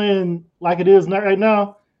defense playing like it is right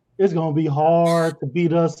now, it's going to be hard to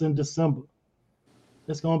beat us in December.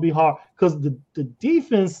 It's going to be hard because the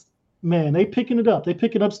defense, man, they picking it up. They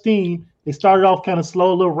picking up steam. They started off kind of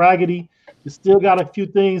slow, a little raggedy. You still got a few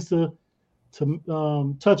things to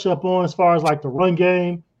touch up on as far as like the run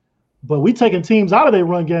game. But we taking teams out of their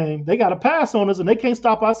run game. They got to pass on us, and they can't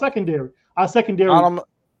stop our secondary. Our secondary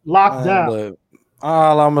locked down.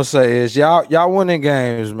 All I'm gonna say is y'all winning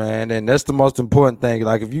games, man, and that's the most important thing.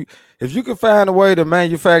 Like if you can find a way to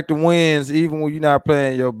manufacture wins even when you're not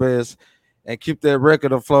playing your best and keep that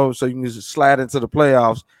record afloat so you can just slide into the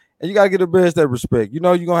playoffs, and you gotta get the Bears that respect. You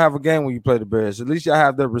know you're gonna have a game when you play the Bears. At least y'all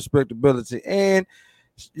have that respectability. And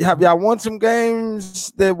y'all won some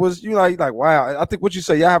games that was like wow. I think what you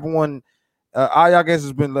say, y'all haven't won all y'all games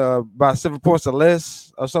has been by 7 points or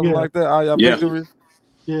less or something like that. All y'all victories.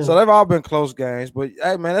 Yeah. So they've all been close games, but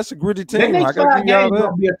hey, man, that's a gritty team. The next 5 games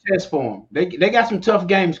gonna be a test for them. They got some tough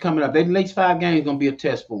games coming up. The next 5 games gonna be a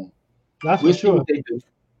test for them. That's for sure. What they do.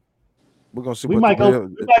 We're gonna see. We might go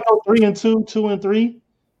 3-2, 2-3,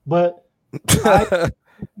 but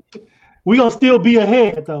we're gonna still be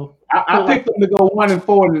ahead though. I picked them to go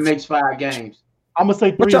 1-4 in the next 5 games. I'm gonna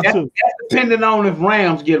say 3-2. That's depending on if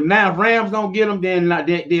Rams get them. Now, if Rams don't get them, then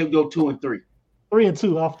they'll go 2-3.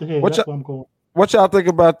 3-2 off the head. That's what I'm going. What y'all think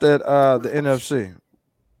about that? The NFC.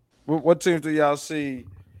 What teams do y'all see?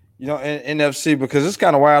 You know, in NFC, because it's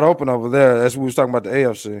kind of wide open over there. As we was talking about the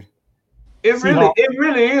AFC. It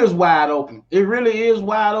really is wide open. It really is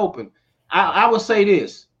wide open. I would say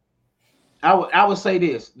this. I would say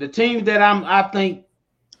this. The teams that I think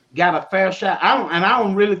got a fair shot. I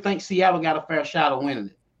don't really think Seattle got a fair shot of winning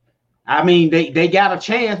it. I mean, they got a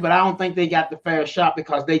chance, but I don't think they got the fair shot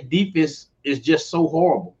because their defense is just so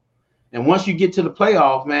horrible. And once you get to the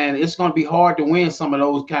playoff, man, it's going to be hard to win some of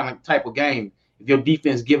those type of games if your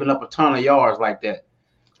defense giving up a ton of yards like that.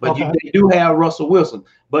 But they do have Russell Wilson.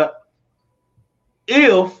 But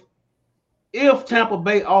if Tampa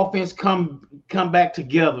Bay offense come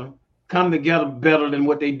together better than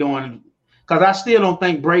what they're doing, because I still don't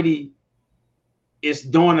think Brady is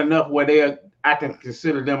doing enough where I can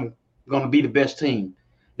consider them going to be the best team.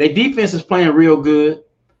 Their defense is playing real good.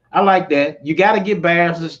 I like that. You got to give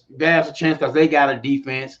Bears a chance because they got a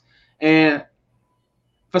defense. And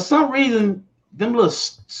for some reason, them little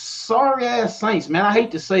sorry ass Saints, man, I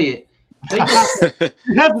hate to say it. They just,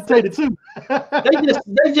 you have to say it too.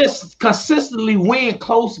 they just consistently win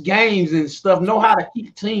close games and stuff. Know how to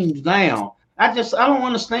keep teams down. I don't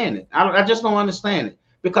understand it. I just don't understand it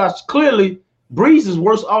because clearly Breeze is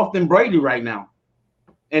worse off than Brady right now,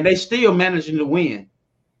 and they still managing to win.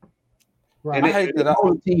 Right. And they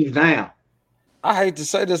hold teams down. I hate to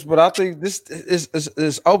say this, but I think this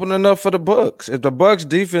is open enough for the Bucs. If the Bucs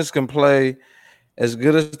defense can play as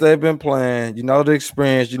good as they've been playing, you know the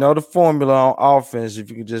experience, you know the formula on offense. If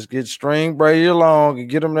you can just get string Brady along and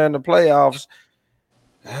get them there in the playoffs,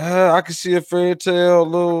 I can see a fairy tale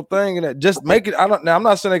little thing in that. Just make it. I'm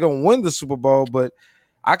not saying they're gonna win the Super Bowl, but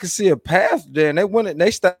I can see a path there, and they win it. And they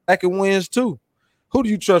stacking wins too. Who do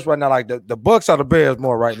you trust right now? Like the Bucs or the Bears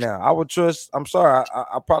more right now? I would trust. I'm sorry,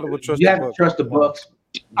 I probably would trust. You have to trust the Bucs.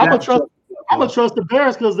 I'm gonna trust the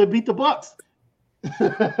Bears because they beat the Bucs.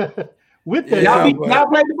 With that, y'all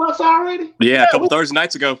played the Bucs already? Yeah, a couple Thursday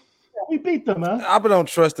nights ago. We beat them, man. I don't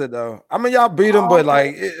trust it though. I mean, y'all beat them, but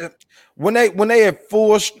like when they have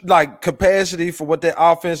full like capacity for what their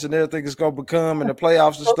offense and everything is gonna become in the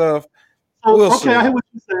playoffs and stuff. We'll see. I hear what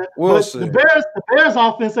you said. We'll see. The Bears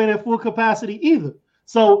offense ain't at full capacity either.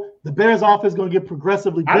 So the Bears offense is going to get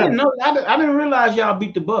progressively better. I didn't know. I didn't realize y'all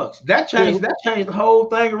beat the Bucs. That changed the whole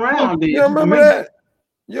thing around. You remember that?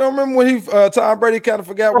 You don't remember when Tom Brady kind of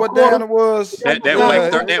forgot what down it was?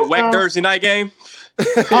 That whack Thursday night game.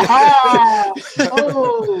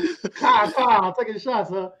 Kyle, taking shots,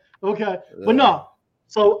 huh? Okay, but no.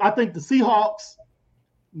 So I think the Seahawks,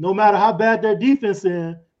 no matter how bad their defense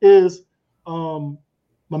is,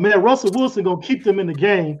 my man Russell Wilson gonna keep them in the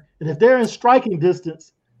game, and if they're in striking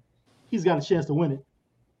distance, he's got a chance to win it.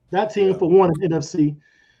 That team for one in NFC.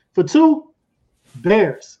 For two,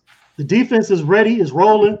 Bears. The defense is ready, is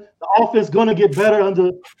rolling. The offense gonna get better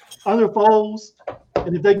under Foles,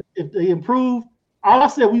 and if they improve, all I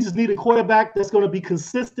said, we just need a quarterback that's gonna be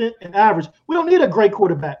consistent and average. We don't need a great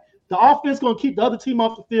quarterback. The offense gonna keep the other team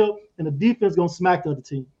off the field, and the defense gonna smack the other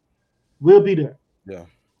team. We'll be there. Yeah.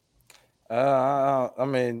 I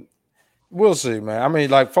mean, we'll see, man. I mean,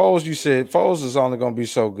 like Foles, you said, Foles is only going to be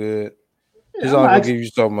so good. He's only going to give you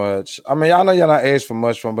so much. I mean, I know you're not asking for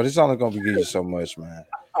much from him, but it's only going to give you so much, man.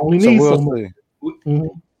 Only need so much.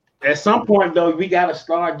 At some point, though, we got to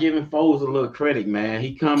start giving Foles a little credit, man.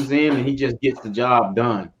 He comes in and he just gets the job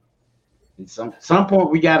done. At some point,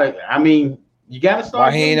 we got to, I mean, you got to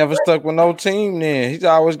start. Why he ain't never stuck with no team then? He's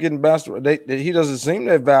always getting bounced. He doesn't seem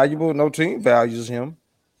that valuable. No team values him.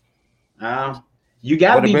 You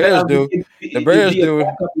got to be Bears do. The Bears do.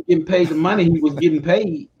 Getting paid the money he was getting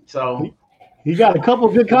paid. So he got a couple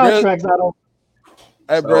of good contracts out of.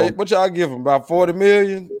 Hey, bro, what y'all give him? About $40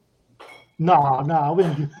 million? No, we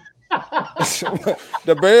didn't give.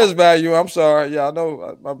 The Bears value. I'm sorry. Yeah, I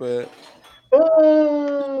know. My bad.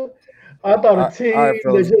 I thought a team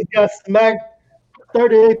that just got smacked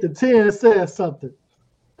 38-10 said something.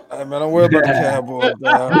 Hey, man, don't worry about the Cowboys,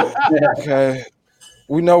 dog. Okay.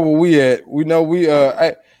 We know where we at. We know we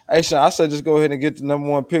hey Sean, I said just go ahead and get the number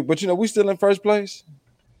one pick. But we still in first place.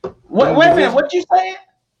 Wait a minute, what you saying?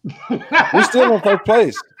 We still in first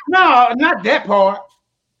place. No, not that part.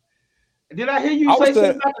 Did I hear you say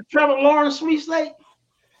something about the Trevor Lawrence sweepstake?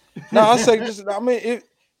 No, I say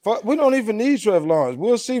we don't even need Trevor Lawrence.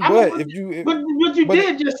 We'll see. But you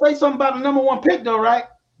did just say something about the number one pick, though, right?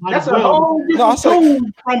 That's a whole different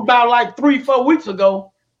tune from about like 3-4 weeks ago.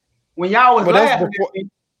 When y'all was laughing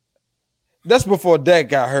That's before Dak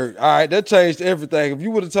got hurt. All right, that changed everything. If you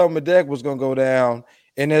would have told me Dak was gonna go down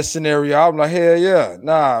in that scenario, I'm like, hell yeah,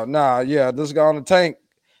 yeah, this guy on the tank.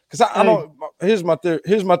 Because I don't. Here's my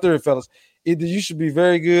theory, fellas. Either you should be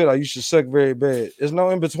very good or you should suck very bad. There's no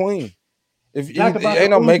in between. If ain't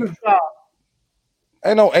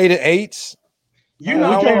no 8-8s. You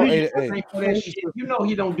know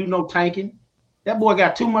he don't do no tanking. That boy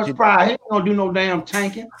got too much pride. He don't do no damn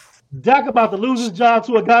tanking. Dak about to lose his job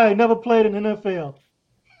to a guy who never played in the NFL.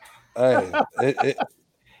 Hey,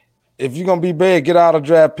 if you're gonna be bad, get out of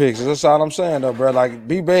draft picks. That's all I'm saying, though, bro. Like,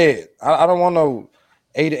 be bad. I don't want no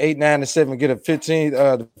 8, 9, 7. Get a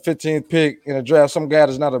 15th pick in a draft. Some guy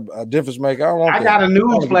that's not a difference maker. I got a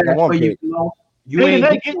news flash for you. You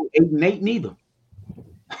ain't get 8 and 8 neither.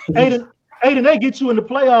 8 and 8 get you in the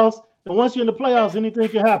playoffs, and once you're in the playoffs, anything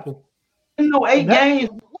can happen. No 8 games.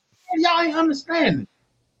 Y'all ain't understanding.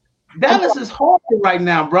 Dallas is horrible right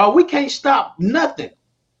now, bro. We can't stop nothing.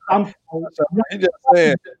 I'm just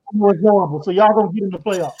saying. So y'all gonna get in the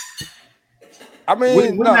playoffs. I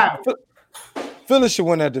mean, Philly should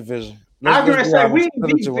win that division. I'm gonna say we ain't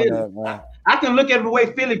beat Philly. I can look at the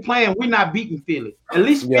way Philly playing. We're not beating Philly. At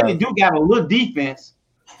least Philly do got a little defense.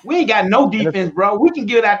 We ain't got no defense, bro. We can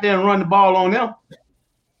get out there and run the ball on them.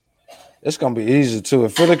 It's gonna be easy too.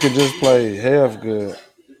 If Philly could just play half good,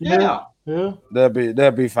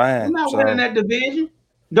 that'd be fine. We're not winning that division.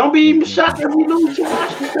 Don't be even shocked if we lose to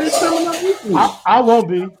Washington. I won't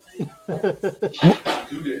be.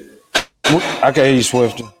 I can't hear you,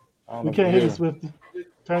 Swifty. We can't hear you, Swifty.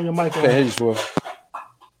 Turn your mic on. Can't hear you, Swifty.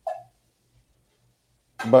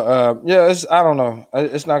 But I don't know.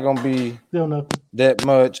 It's not gonna be that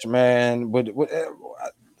much, man. But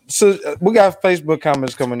so we got Facebook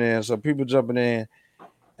comments coming in, so people jumping in,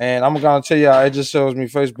 and I'm gonna tell y'all. It just shows me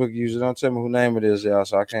Facebook user. Don't tell me who name it is, y'all.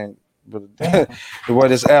 So I can't. But the way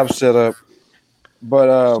this app's set up.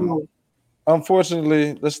 But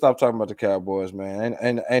unfortunately, let's stop talking about the Cowboys, man.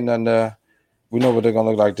 Ain't nothing there. We know what they're gonna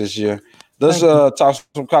look like this year. Let's talk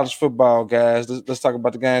some college football, guys. Let's talk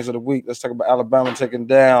about the games of the week. Let's talk about Alabama taking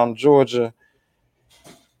down Georgia.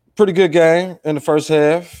 Pretty good game in the first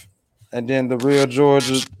half, and then the real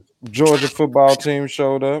Georgia football team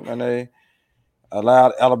showed up, and they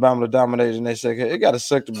allowed Alabama to dominate. And they said, "Hey, it got to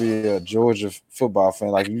suck to be a Georgia football fan.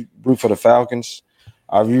 Like, you root for the Falcons,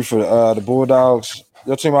 I root for the Bulldogs.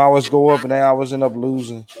 Your team always go up, and they always end up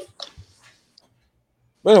losing."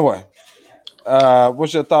 But anyway.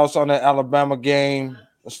 What's your thoughts on that Alabama game?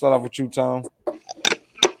 Let's start off with you, Tom.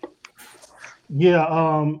 Yeah,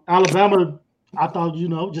 Alabama, I thought,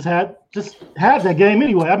 just had that game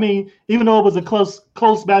anyway. I mean, even though it was a close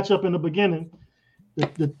matchup in the beginning,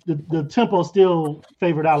 the tempo still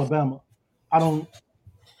favored Alabama. I don't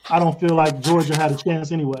feel like Georgia had a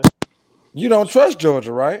chance anyway. You don't trust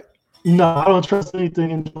Georgia, right? No, I don't trust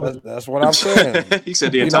anything in Georgia. That's what I'm saying. He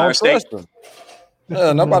said the entire state.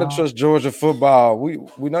 Nobody trusts Georgia football. We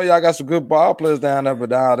know y'all got some good ball players down there, but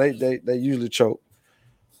they usually choke.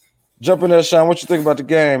 Jump in there, Sean. What you think about the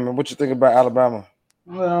game and what you think about Alabama?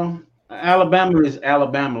 Well, Alabama is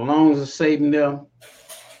Alabama. As long as it's saving them,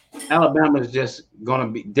 Alabama is just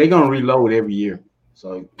they're gonna reload every year.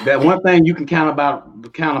 So that one thing you can count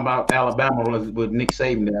about Alabama with Nick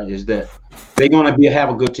Saban there is that they're gonna have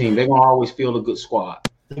a good team. They're gonna always field a good squad.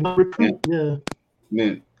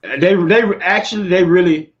 Man. They run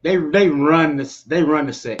the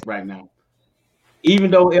set right now. Even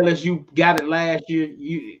though LSU got it last year,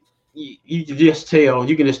 you can just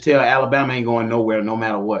tell Alabama ain't going nowhere no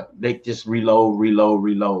matter what. They just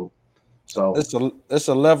reload. So it's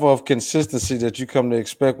a level of consistency that you come to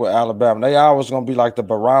expect with Alabama. They always gonna be like the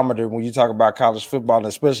barometer when you talk about college football, and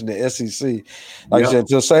especially the SEC. Like you said,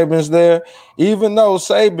 until Saban's there, even though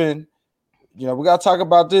Saban. We got to talk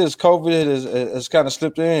about this. COVID has kind of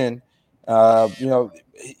slipped in.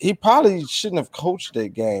 He probably shouldn't have coached that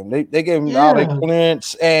game. They gave him all their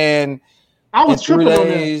clearance, and I was tripping 3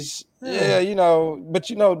 days. But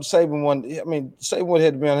Saban won. I mean, Saban would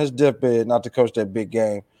have to be on his deathbed not to coach that big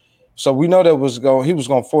game. So we know that he was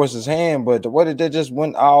going to force his hand, but the way that they just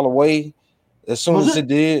went all the way as soon as it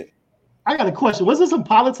did. I got a question. Was there some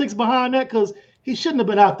politics behind that? Because he shouldn't have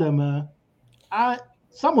been out there, man.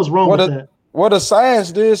 Something was wrong with that. Well, the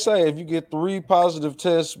science did say if you get 3 positive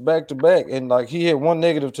tests back to back, and like he had 1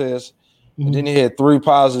 negative test, and then he had 3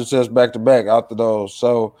 positive tests back to back after those.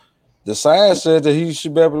 So the science said that he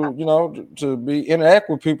should be able to, to be interact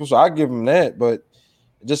with people. So I give him that, but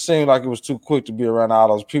it just seemed like it was too quick to be around all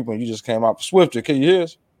those people, and you just came out. Swifty, can you hear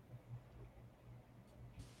us?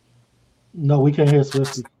 No, we can't hear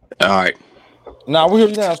Swifty. All right. Now we hear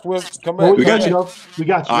you now, Swift. Come back. We got you. We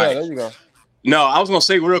got you. Yeah, there you go. No, I was going to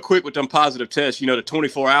say real quick with them positive tests, the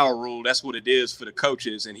 24-hour rule, that's what it is for the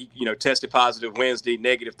coaches. And he, tested positive Wednesday,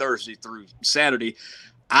 negative Thursday through Saturday.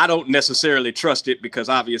 I don't necessarily trust it because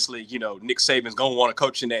obviously, Nick Saban's going to want to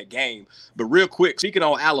coach in that game. But real quick, speaking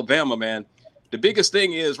on Alabama, man, the biggest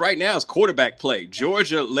thing is right now is quarterback play.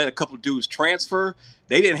 Georgia let a couple dudes transfer.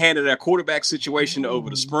 They didn't handle their quarterback situation over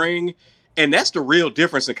the spring. And that's the real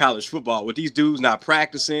difference in college football with these dudes not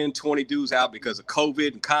practicing, 20 dudes out because of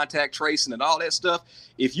COVID and contact tracing and all that stuff.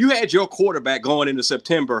 If you had your quarterback going into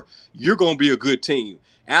September, you're going to be a good team.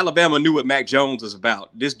 Alabama knew what Mac Jones was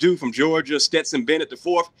about. This dude from Georgia, Stetson Bennett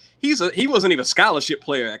IV, he wasn't even a scholarship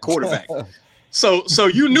player at quarterback. So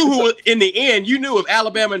you knew who, in the end, you knew if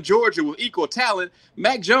Alabama and Georgia were equal talent,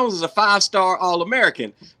 Mac Jones is a 5-star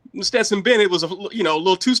All-American. Stetson Bennett was a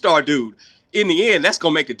little 2-star dude. In the end, that's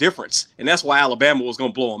going to make the difference. And that's why Alabama was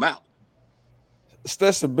going to blow them out.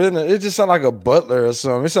 Stetson Bennett, it just sounded like a butler or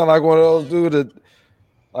something. It sounded like one of those dudes that,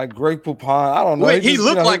 like Greg Poupon. I don't know. Well, he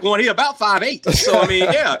looked like one. He about 5'8". So, I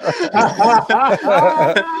mean, yeah.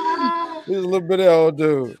 He's a little bit of that old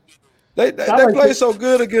dude. They play so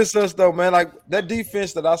good against us, though, man. Like, that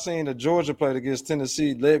defense that I seen the Georgia played against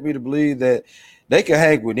Tennessee led me to believe that they can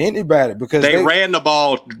hang with anybody because they ran the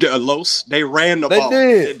ball, Los. They ran the ball.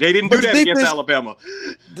 Did. They didn't do that against Alabama.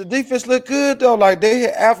 The defense looked good, though. Like, they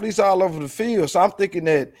had athletes all over the field. So I'm thinking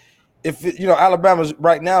that if, Alabama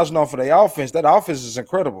right now is known for their offense, that offense is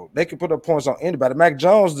incredible. They can put up points on anybody. Mac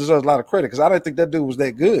Jones deserves a lot of credit because I didn't think that dude was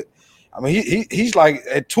that good. I mean, he's like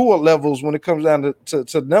at tour levels when it comes down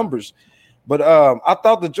to numbers. But I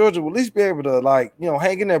thought that Georgia would at least be able to,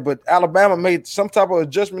 hang in there. But Alabama made some type of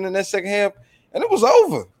adjustment in that second half, and it was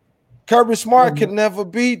over. Kirby Smart can never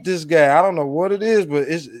beat this guy. I don't know what it is, but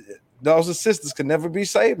those assistants can never be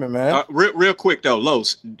Saban, man. Real quick, though,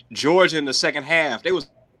 Los, Georgia in the second half, they was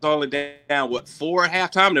only down, 4 at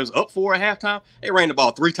halftime? They was up 4 at halftime. They ran the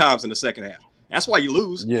ball 3 times in the second half. That's why you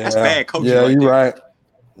lose. Yeah. That's bad coaching. Yeah, you're right.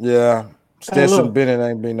 Yeah. Stetson Bennett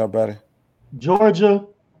ain't beat nobody. Georgia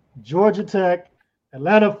Tech,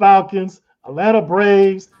 Atlanta Falcons, Atlanta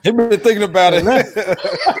Braves. He been thinking about it.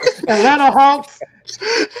 Atlanta Hawks.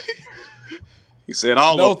 He said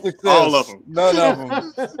all of them. None of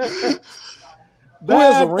them. Who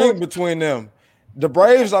has a ring between them? The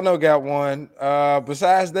Braves, I know, got one.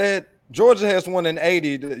 Besides that, Georgia has one in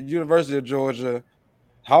 80, the University of Georgia.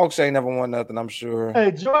 Hawks ain't never won nothing, I'm sure.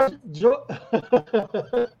 Hey, Georgia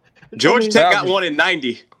Tech got one in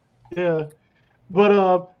 90. Yeah.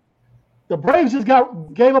 But the Braves just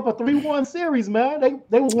gave up a 3-1 series, man.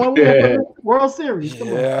 They won the World Series.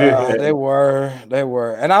 Yeah, they were.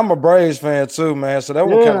 And I'm a Braves fan too, man. So that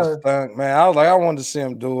one kind of stunk, man. I was like, I wanted to see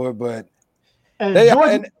them do it, but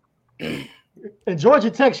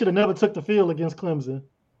Georgia Tech should have never took the field against Clemson.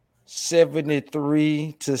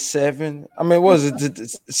 73-7. I mean, what was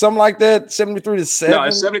it something like that? 73-7? No,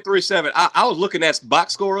 it's 73-7. I was looking at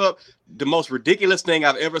box score up. The most ridiculous thing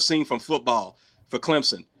I've ever seen from football for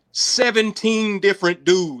Clemson. 17 different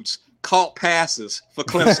dudes caught passes for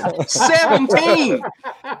Clemson. 17.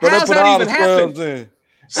 How's that even happen?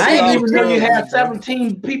 I didn't even know you had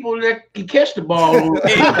 17 people that can catch the ball.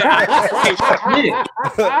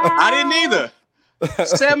 I didn't either.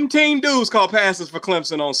 17 dudes caught passes for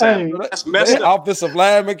Clemson on Saturday. That's messed up. Offensive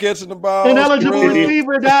lineman catching the ball. Ineligible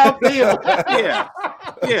receiver downfield.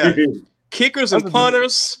 Yeah. Kickers and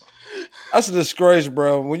punters. That's a disgrace,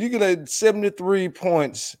 bro. When you get 73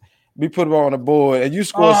 points be put on the board and you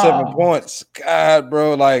score 7 points, God,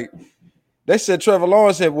 bro, like they said Trevor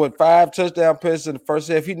Lawrence had 5 touchdown passes in the first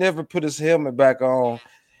half. He never put his helmet back on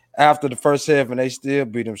after the first half, and they still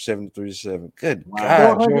beat him 73-7. Good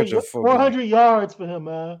God, Georgia football. 400 yards for him,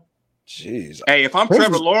 man. Jeez. Hey, if I'm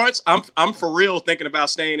Trevor Lawrence, I'm for real thinking about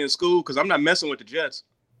staying in school because I'm not messing with the Jets.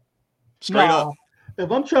 Straight up. If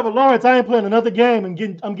I'm Trevor Lawrence, I ain't playing another game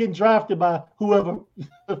and I'm getting drafted by whoever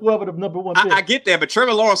the number one pick. I get that, but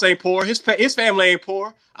Trevor Lawrence ain't poor. His family ain't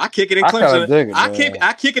poor. I kick it in Clemson.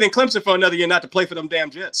 I kick it in Clemson for another year not to play for them damn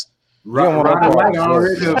Jets. The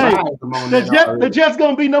Jets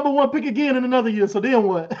gonna be number one pick again in another year. So then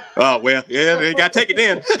what? Oh well, yeah, they gotta take it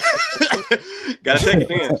then. Gotta take it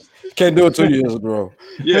then. Can't do it 2 years, bro.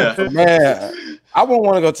 Yeah, man. I wouldn't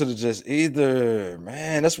want to go to the Jets either,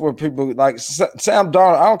 man. That's where people like Sam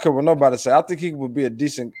Darnold. I don't care what nobody say. I think he would be a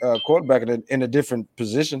decent quarterback in a different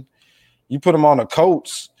position. You put him on the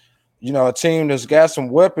Colts, a team that's got some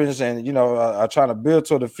weapons and are trying to build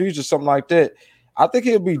toward the future, something like that. I think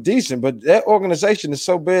he'll be decent, but that organization is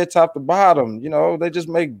so bad top to bottom. They just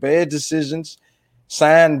make bad decisions,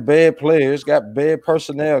 sign bad players, got bad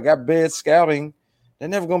personnel, got bad scouting. They're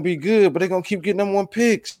never going to be good, but they're going to keep getting them 1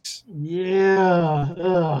 picks.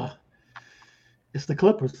 Yeah. It's the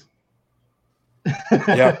Clippers.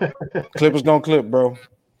 Yeah, Clippers gonna clip, bro.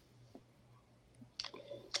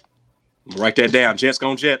 Write that down. Jets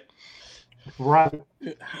gonna jet. Right.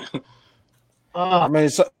 I mean,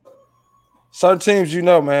 certain teams,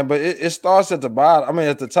 man, but it starts at the bottom. I mean,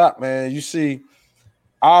 at the top, man. You see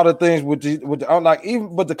all the things with the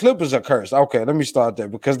but the Clippers are cursed. Okay, let me start there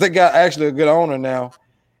because they got actually a good owner now,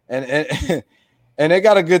 and and they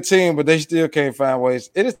got a good team, but they still can't find ways.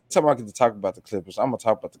 It is time I get to talk about the Clippers. I'm gonna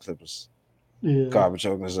talk about the Clippers. Yeah. Garbage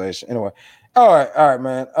organization. Anyway, all right,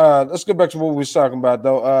 man. Let's get back to what we was talking about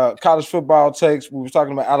though. College football takes. We was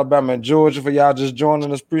talking about Alabama and Georgia. For y'all just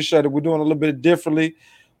joining us, appreciate it. We're doing a little bit differently.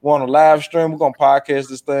 We're on a live stream. We're gonna podcast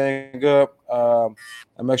this thing up,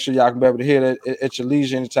 and make sure y'all can be able to hear that at your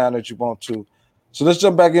leisure anytime that you want to. So let's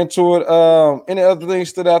jump back into it. Any other things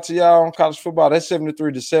stood out to y'all on college football? That's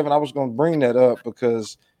 73-7. I was gonna bring that up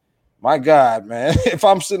because, my God, man, if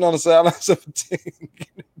I'm sitting on the sidelines of a team.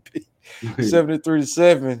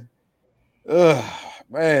 73-7. Ugh,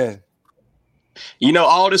 man.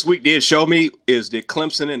 All this week did show me is that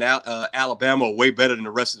Clemson and Alabama are way better than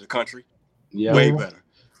the rest of the country. Yeah. Way better.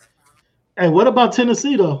 Hey, what about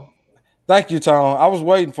Tennessee though? Thank you, Tom. I was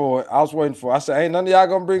waiting for it. I said, ain't none of y'all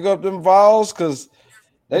gonna bring up them Vols because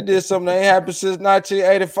they did something that ain't happened since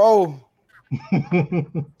 1984.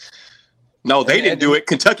 No, they didn't do it.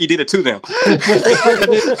 Kentucky did it to them.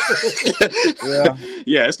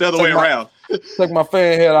 Yeah, it's the other way around. Take my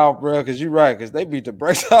fan head off, bro, because you're right. Because they beat the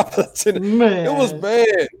brakes off of Tennessee. Man. It was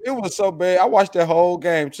bad. It was so bad. I watched that whole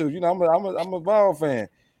game too. I'm a Vol fan.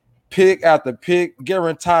 Pick after pick,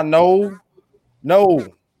 Guarantano. No.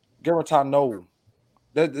 That's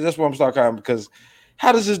what I'm starting calling because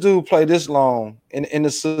how does this dude play this long in the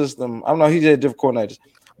system? I don't know. He had different coordinators.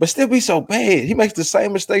 But still be so bad. He makes the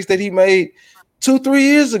same mistakes that he made 2-3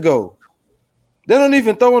 years ago. They don't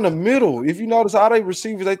even throw in the middle. If you notice, all they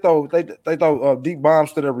receivers, they throw deep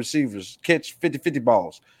bombs to their receivers, catch 50-50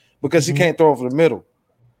 balls because he can't throw over the middle.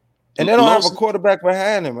 And they don't have a quarterback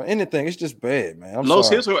behind him or anything. It's just bad, man.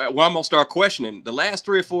 Here's where I'm going to start questioning. The last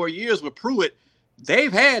 3 or 4 years with Pruitt,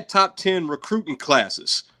 they've had top 10 recruiting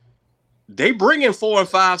classes. They bring in 4- and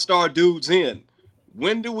 5-star dudes in.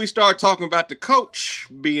 When do we start talking about the coach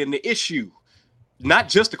being the issue? Not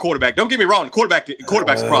just the quarterback. Don't get me wrong. The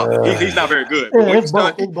quarterback's a problem. He's not very good. Yeah, it's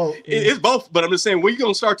both. It's both. But I'm just saying, when you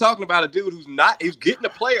going to start talking about a dude who's getting the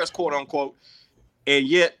players, quote unquote, and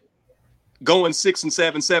yet going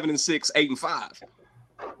 6-7, 7-6,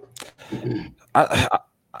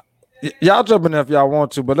 8-5. Y'all jump in if y'all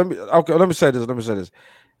want to, but let me say this.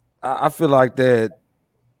 I feel like that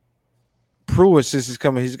Pruitt, since he's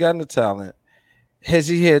coming, he's gotten the talent.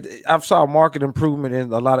 I've saw market improvement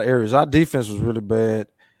in a lot of areas. Our defense was really bad.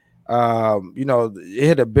 It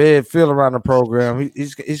had a bad feel around the program.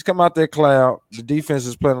 He's come out that cloud. The defense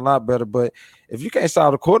is playing a lot better. But if you can't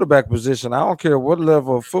solve the quarterback position, I don't care what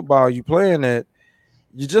level of football you playing at,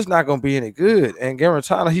 you're just not going to be any good. And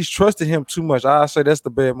Guarantano, he's trusted him too much. I say that's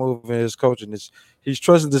the bad move in his coaching. He's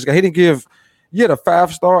trusted this guy. He had a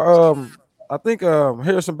 5-star. I think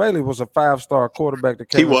Harrison Bailey was a 5-star quarterback that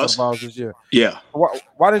came out of the Vols this year. Yeah.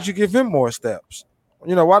 Why didn't you give him more steps?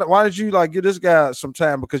 Why did you give this guy some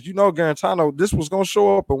time? Because Guarantano, this was gonna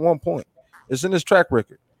show up at one point. It's in his track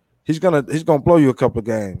record. He's gonna blow you a couple of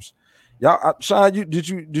games. Y'all, Sean, did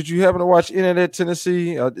you happen to watch any of that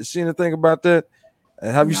Tennessee? See anything about that?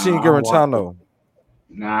 And have you seen Guarantano?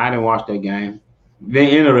 Nah, I didn't watch that game.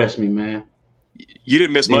 They interest me, man. You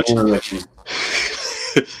didn't miss much.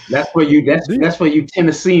 That's for you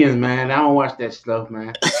Tennesseans, man. I don't watch that stuff,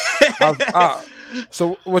 man.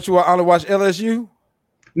 So what you only watch LSU?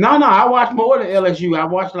 No, I watch more than LSU. I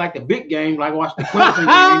watch like the big game, like I watch the Clemson game,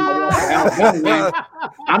 I watch the Alabama game.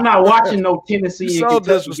 I'm not watching no Tennessee and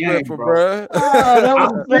Kentucky game, bro.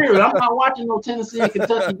 I'm serious. I'm not watching no Tennessee and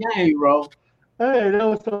Kentucky game, bro. Hey, that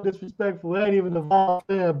was so disrespectful. I ain't even a Vol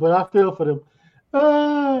fan, but I feel for them.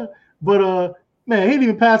 Man, he didn't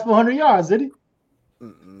even pass 400 yards, did he?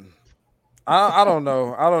 I don't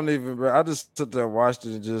know. I don't even. Bro. I just sit there and watched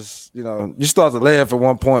it and just, you start to laugh at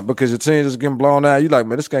one point because your team is getting blown out. You like,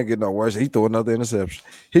 man, this can't get no worse. He threw another interception.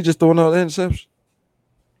 He just threw another interception.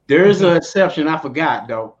 There is an exception. I forgot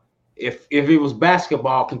though. If it was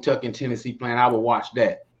basketball, Kentucky and Tennessee playing, I would watch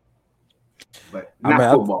that. But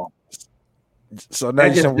not football. So now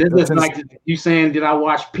like you saying, did I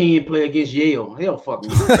watch Penn play against Yale? Hell, fuck me.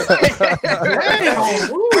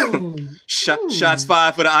 Shots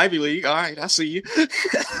fired for the Ivy League. All right, I see you.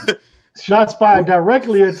 Shots fired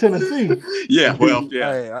directly at Tennessee. Yeah, well,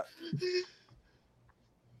 yeah. Hey,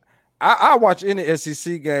 I watch any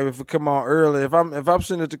SEC game if it come on early. If I'm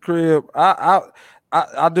sitting at the crib,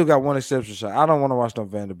 I do got one exception, Sean. I don't want to watch no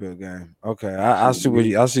Vanderbilt game. Okay, I see what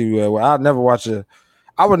I see. I never watch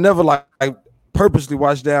I would never like purposely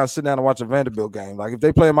sit down and watch a Vanderbilt game. Like if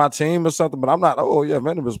they play my team or something, but I'm not. Oh yeah,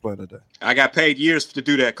 Vanderbilt's playing today. I got paid years to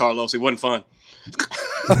do that, Carlos. It wasn't fun.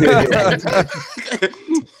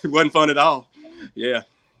 It wasn't fun at all. Yeah.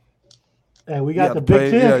 And we got the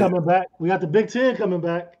Big Ten coming back. We got the Big Ten coming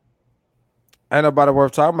back. Ain't nobody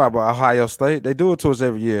worth talking about Ohio State. They do it to us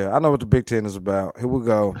every year. I know what the Big Ten is about. Here we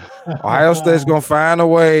go. Ohio State's gonna find a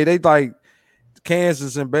way. They like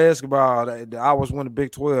Kansas in basketball. They always win the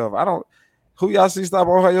Big 12. Who y'all see stop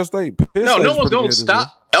Ohio State? No one's gonna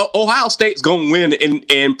stop. Ohio State's gonna win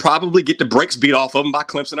and probably get the brakes beat off of them by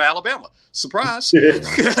Clemson or Alabama. Surprise.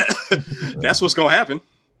 That's what's gonna happen.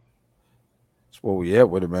 That's where we at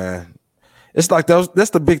with it, man. It's like that's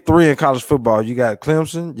the big three in college football. You got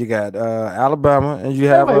Clemson, you got Alabama, and you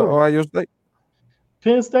have Ohio State.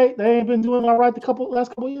 Penn State, they ain't been doing all right the last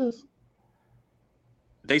couple of years.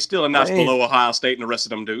 They still are not below Ohio State and the rest of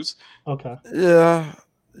them dudes. Okay. Yeah.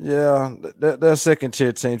 They're second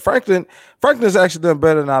tier team. Franklin's actually done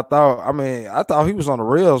better than I thought. I mean, I thought he was on the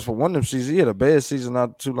rails for one of them seasons. He had a bad season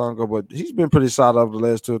not too long ago, but he's been pretty solid over the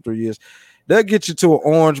last 2 or 3 years. They'll get you to an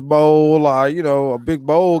Orange Bowl or, a big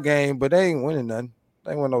bowl game, but they ain't winning nothing.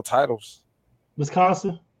 They ain't win no titles.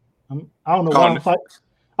 Wisconsin? I don't know why I'm fighting.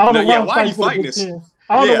 I don't know why I'm fighting for the Big Ten.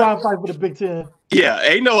 I don't know why I'm fighting for the Big Ten. Yeah,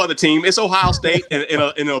 ain't no other team. It's Ohio State and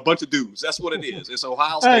a bunch of dudes. That's what it is. It's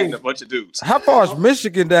Ohio State and a bunch of dudes. How far is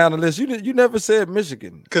Michigan down the list? You never said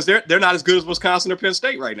Michigan. Because they're not as good as Wisconsin or Penn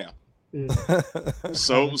State right now. Yeah.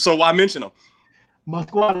 So why mention them? My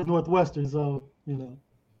squad is Northwestern, so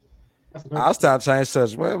I was trying to change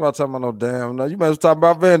such. What am I talking about? No damn. No, you might as well talk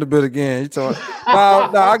about Vanderbilt again. You talking? No,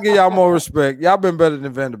 I'll give y'all more respect. Y'all been better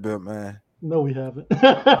than Vanderbilt, man. No, we haven't.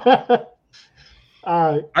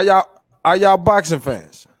 All right. Are y'all boxing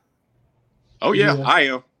fans? Oh yeah, I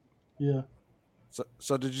am. Yeah.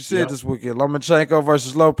 So did you see it this weekend? Lomachenko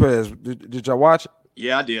versus Lopez. Did y'all watch it?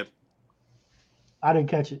 Yeah, I did. I didn't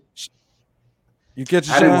catch it. You catch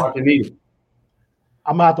it? I didn't watch it either.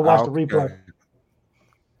 I'm gonna have to watch the replay.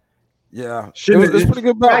 Yeah, it's pretty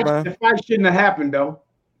good bout, man. The fight shouldn't have happened though.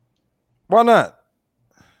 Why not?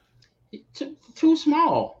 Too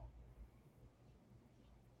small.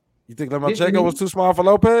 You think Lomachenko was too small for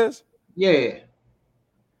Lopez? Yeah.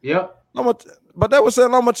 Yep. But they were saying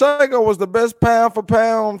Lomachenko was the best pound for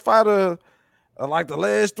pound fighter like the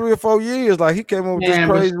last 3 or 4 years. Like he came in with this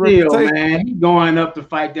crazy reputation. Man, he going up to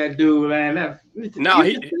fight that dude, man.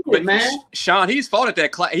 Sean, he's fought at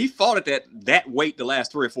that class. He fought at that weight the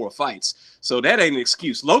last 3 or 4 fights. So that ain't an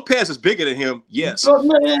excuse. Lopez is bigger than him. Yes. So,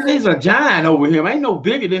 man, he's a giant over him. Ain't no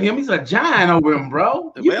bigger than him. He's a giant over him,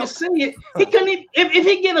 bro. You can see it. He couldn't even, if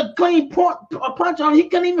he get a clean punch on him, he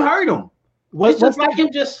couldn't even hurt him. It's just like him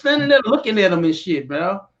just standing there looking at him and shit,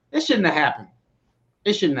 bro. It shouldn't have happened.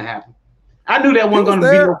 It shouldn't have happened. I knew that wasn't going to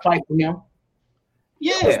be no fight for him.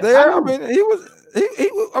 Yeah. He was there. I mean, he was.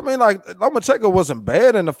 I mean, like Lomachenko wasn't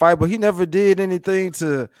bad in the fight, but he never did anything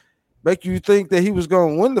to make you think that he was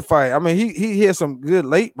going to win the fight. I mean, he had some good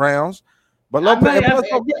late rounds, but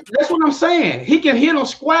that's what I'm saying. He can hit him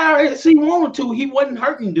square as he wanted to. He wasn't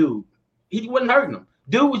hurting dude. He wasn't hurting him.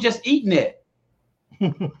 Dude was just eating it.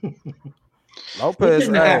 Lopez,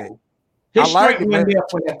 his strength wasn't there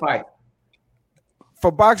for that fight.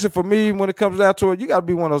 For boxing, for me, when it comes down to it, you got to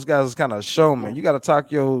be one of those guys that's kind of a showman. You got to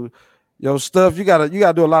talk your stuff. You got to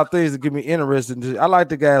do a lot of things to get me interested. I like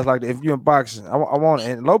the guys like that. If you're in boxing, I want it.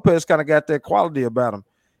 And Lopez kind of got that quality about him.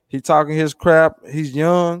 He's talking his crap. He's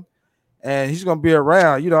young, and he's gonna be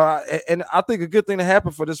around. And I think a good thing that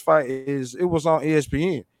happened for this fight is it was on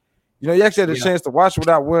ESPN. You actually had a chance to watch it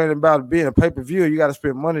without worrying about it being a pay-per-view. You got to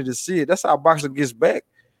spend money to see it. That's how boxing gets back.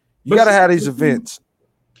 You got to have these events.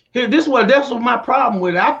 Here, that's what my problem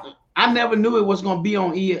with it. I never knew it was going to be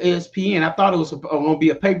on ESPN. I thought it was going to be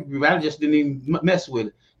a pay-per-view. I just didn't even mess with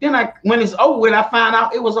it. Then when it's over with, I find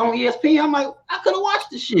out it was on ESPN. I'm like, I could have watched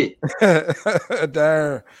the shit.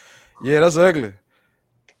 Damn. Yeah, that's ugly.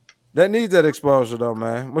 That needs that exposure, though,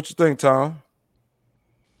 man. What you think, Tom?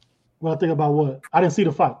 Well, I think about what? I didn't see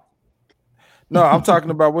the fight. No, I'm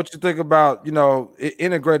talking about what you think about,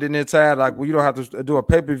 integrating inside, like you don't have to do a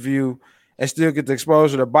pay-per-view and still get the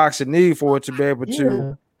exposure that boxing need for it to be able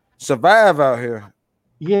to survive out here.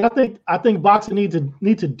 Yeah, I think boxing need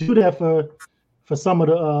to do that for some of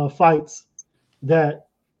the fights that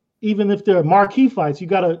even if they're marquee fights, you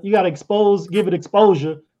gotta give it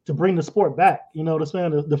exposure to bring the sport back. You know what I'm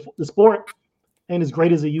saying? The sport ain't as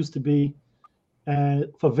great as it used to be, and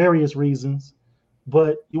for various reasons.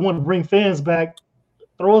 But you want to bring fans back,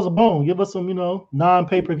 throw us a bone, give us some,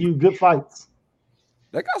 non-pay-per-view good fights.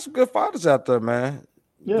 They got some good fighters out there, man.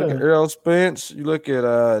 You Yeah. look at Errol Spence. You look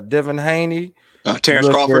at Devin Haney. Terrence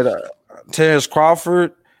Crawford. Terrence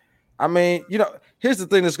Crawford. I mean, here's the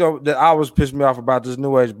thing that always pissed me off about this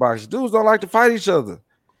new age boxing. Dudes don't like to fight each other.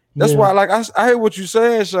 That's why, like, I hear what you're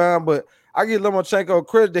saying, Sean, but I give Lomachenko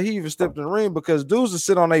credit that he even stepped in the ring because dudes will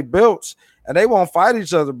sit on their belts and they won't fight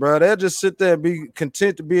each other, bro. They'll just sit there and be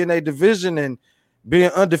content to be in their division and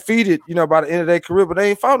being undefeated, by the end of their career, but they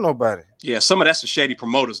ain't fought nobody. Yeah, some of that's the shady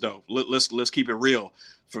promoters, though. Let's keep it real.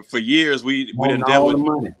 For years, we didn't deal with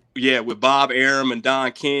money. Yeah, with Bob Arum and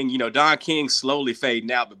Don King. Don King slowly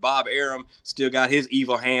fading out, but Bob Arum still got his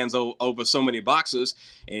evil hands over so many boxers,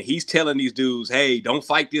 and he's telling these dudes, "Hey, don't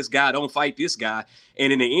fight this guy, don't fight this guy."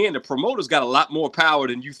 And in the end, the promoters got a lot more power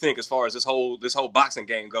than you think as far as this whole boxing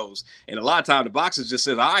game goes. And a lot of times, the boxers just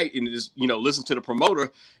says, "All right," and just listen to the promoter,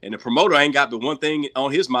 and the promoter ain't got but one thing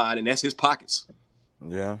on his mind, and that's his pockets.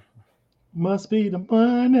 Yeah, must be the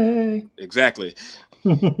money. Exactly.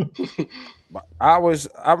 I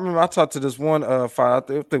remember I talked to this one fighter. I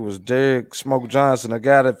think it was Derek Smoke Johnson, a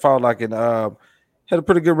guy that fought like had a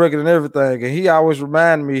pretty good record and everything. And he always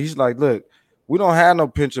reminded me, he's like, look, we don't have no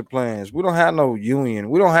pension plans, we don't have no union,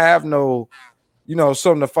 we don't have no,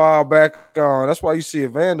 something to fall back on. That's why you see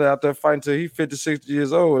Evander out there fighting till he's 50, 60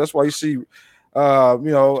 years old. That's why you see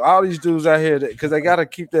all these dudes out here because they got to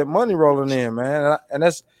keep that money rolling in, man. And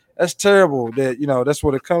that's terrible that that's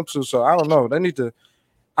what it comes to. So I don't know. They need to.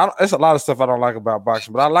 It's a lot of stuff I don't like about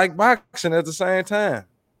boxing, but I like boxing at the same time.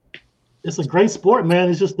 It's a great sport, man.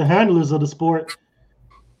 It's just the handlers of the sport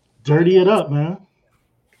dirty it up, man.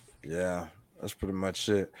 Yeah, that's pretty much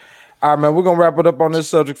it. All right, man, we're going to wrap it up on this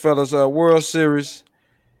subject, fellas. World Series.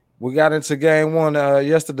 We got into game one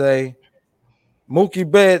yesterday. Mookie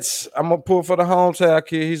Betts, I'm going to pull for the hometown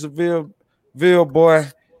kid. He's a Ville boy.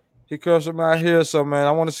 He comes from out here, so, man,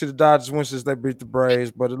 I want to see the Dodgers win since they beat the Braves,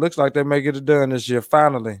 but it looks like they may get it done this year,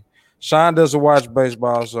 finally. Sean doesn't watch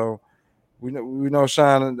baseball, so we know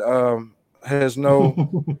Sean has no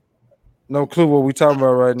clue what we're talking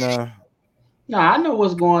about right now. No, I know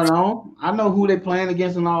what's going on. I know who they're playing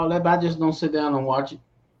against and all that, but I just don't sit down and watch it.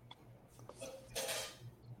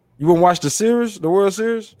 You wouldn't watch the World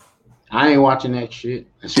Series? I ain't watching that shit,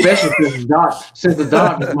 especially since the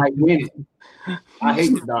Dodgers might win it. I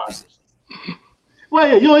hate the Dodgers.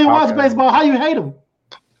 Wait, you don't even watch baseball? How you hate them?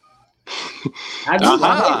 I do.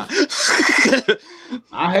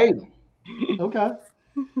 I hate them. Okay.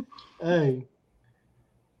 Hey.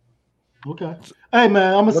 Okay. Hey,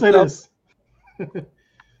 man, I'm gonna say this.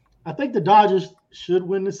 I think the Dodgers should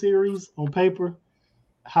win the series on paper.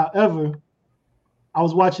 However, I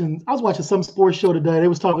was watching some sports show today. They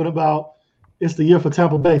was talking about it's the year for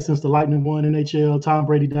Tampa Bay since the Lightning won NHL, Tom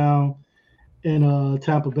Brady down in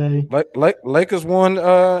Tampa Bay. Lakers won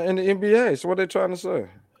in the NBA. So what are they trying to say?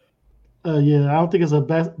 Yeah, I don't think it's a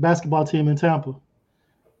basketball team in Tampa.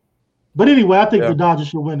 But anyway, I think the Dodgers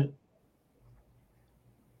should win it.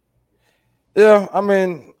 Yeah, I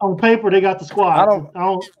mean, on paper they got the squad. I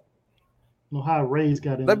don't know how Rays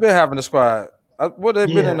got in. They've been having the squad. They've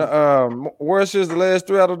been in the World Series the last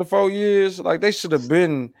 3 out of the 4 years. Like they should have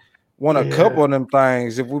been won a couple of them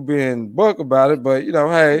things if we're being buck about it. But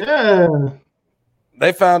hey,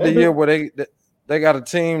 they found the year where they got a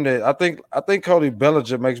team that I think Cody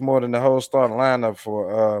Bellinger makes more than the whole starting lineup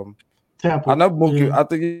for Tampa. I know Mookie. I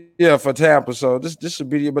think for Tampa. So this should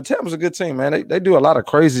be but Tampa's a good team, man. They do a lot of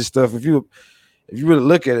crazy stuff. If you really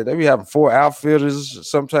look at it, they be having 4 outfielders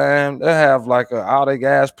sometimes. They have like all their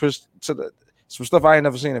guys pushed to some stuff I ain't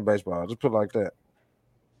never seen in baseball. Just put it like that.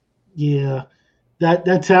 Yeah,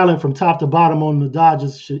 that talent from top to bottom on the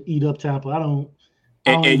Dodgers should eat up Tampa. I don't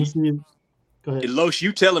even see it. Go ahead. Los,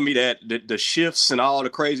 you telling me that the shifts and all the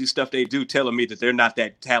crazy stuff they do, telling me that they're not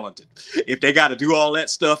that talented. If they got to do all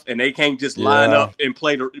that stuff and they can't just line up and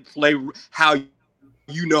play how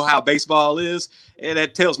how baseball is, and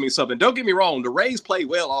that tells me something. Don't get me wrong, the Rays played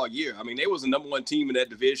well all year. I mean, they was the number 1 team in that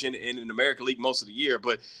division and in the American League most of the year.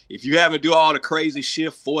 But if you haven't do all the crazy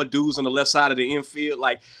shift, 4 dudes on the left side of the infield,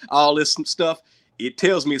 like all this stuff, it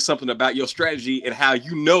tells me something about your strategy and how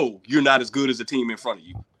you're not as good as the team in front of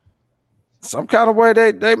you. Some kind of way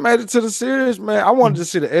they made it to the series, man. I wanted to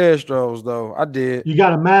see the Astros, though. I did. You got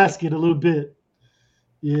to mask it a little bit.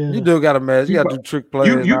 Yeah, you do got to mask. You got to do trick plays.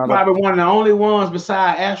 You probably one of the only ones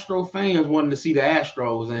beside Astro fans wanting to see the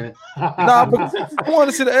Astros in it. Nah, but I want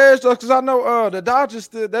to see the Astros because I know the Dodgers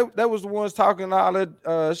that was the ones talking all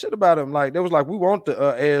that shit about them. Like they was like, we want the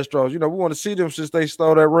Astros. We want to see them since they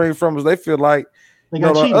stole that ring from us. They feel like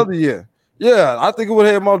the other year. Yeah, I think it would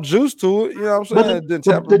have more juice to it. You know what I'm saying?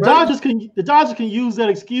 The Dodgers can use that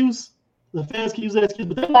excuse. The fans can use that excuse,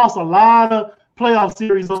 but they lost a lot of playoff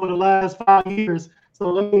series over the last 5 years.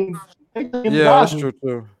 So I mean, yeah, that's true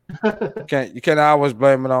too. You can't always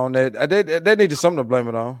blame it on that. They needed something to blame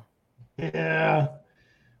it on. Yeah,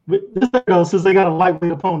 but this goes since they got a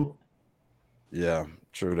lightweight opponent. Yeah,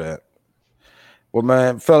 true that. Well,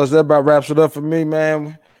 man, fellas, that about wraps it up for me,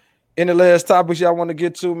 man. Any last topics y'all want to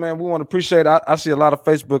get to, man? We want to appreciate it. I see a lot of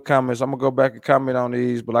Facebook comments. I'm gonna go back and comment on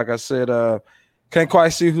these, but like I said, can't quite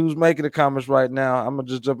see who's making the comments right now. I'm gonna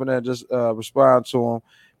just jump in there and just respond to them.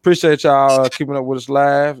 Appreciate y'all keeping up with us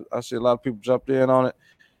live. I see a lot of people jumped in on it.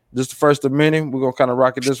 This is the first of many. We're gonna kind of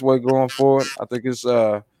rock it this way going forward. I think it's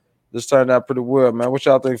this turned out pretty well, man. What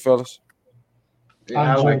y'all think, fellas? Yeah,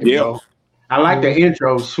 I like it, bro. I like the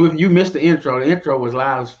intro. Swift, you missed the intro. The intro was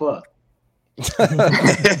loud as fuck.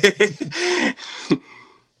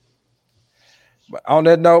 On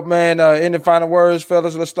that note, man, any final words,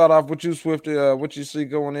 fellas? Let's start off with you, Swifty. What you see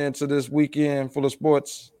going into this weekend full of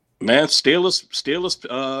sports? Man,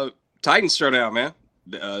 Steelers, Titans showdown, man.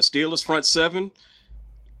 Steelers front seven.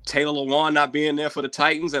 Taylor Lewan not being there for the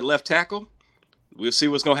Titans at left tackle. We'll see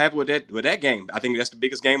what's gonna happen with that game. I think that's the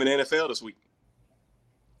biggest game in the NFL this week.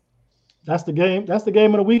 That's the game. That's the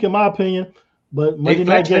game of the week, in my opinion. But Monday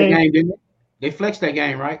night game, didn't they? They flexed that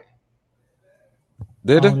game, right?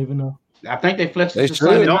 Did I don't even know. I think they flexed it to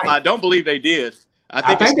Sunday night. I don't believe they did.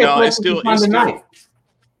 I think it's still Sunday night.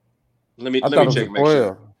 Let me check. Make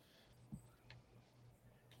sure.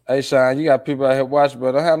 Hey, Sean, you got people out here watching,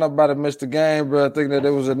 but don't have nobody miss the game, bro. Think that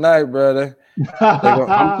it was a night, brother.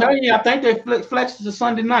 I'm telling you, I think they flexed to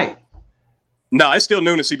Sunday night. No, it's still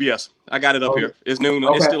noon at CBS. I got it up here. It's noon.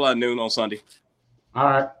 Okay. It's still at noon on Sunday. All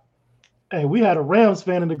right. Hey, we had a Rams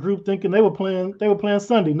fan in the group thinking they were playing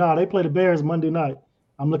Sunday. No, they play the Bears Monday night.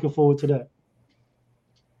 I'm looking forward to that.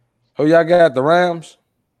 Who y'all got? The Rams?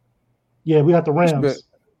 Yeah, we got the Rams.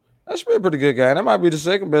 That should be a pretty good game. That might be the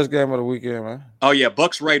second best game of the weekend, man. Oh yeah,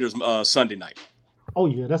 Bucks Raiders Sunday night. Oh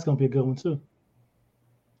yeah, that's gonna be a good one too.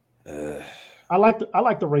 I like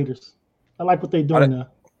the Raiders. I like what they're doing now.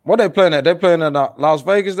 What they playing at? They playing in Las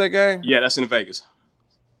Vegas, that game? Yeah, that's in Vegas.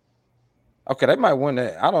 Okay, they might win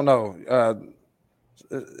that. I don't know.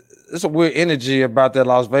 It's a weird energy about that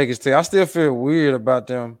Las Vegas team. I still feel weird about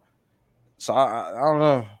them. So I don't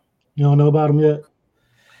know. You don't know about them yet?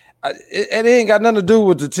 It ain't got nothing to do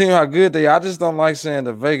with the team, how good they are. I just don't like saying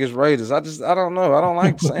the Vegas Raiders. I don't know. I don't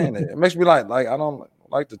like saying it. It makes me like I don't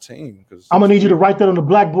like the team. I'm going to need you to write that on the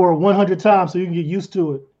blackboard 100 times so you can get used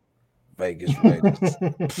to it. Vegas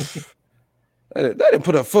Raiders. They didn't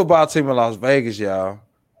put a football team in Las Vegas, y'all.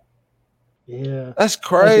 Yeah. That's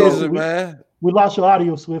crazy, man. We lost your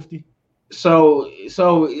audio, Swifty. So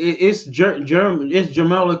it's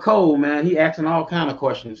Jamel Cole, man. He asking all kind of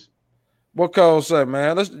questions. What Cole said,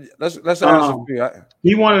 man? Let's answer.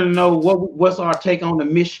 He wanted to know what's our take on the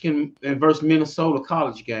Michigan versus Minnesota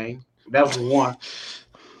college game. That was one.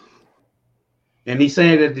 And he's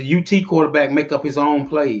saying that the UT quarterback make up his own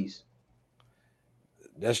plays.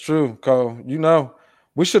 That's true, Cole. You know,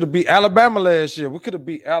 we should have beat Alabama last year. We could have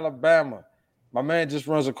beat Alabama. My man just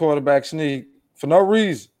runs a quarterback sneak for no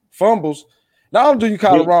reason. Fumbles. Not only do you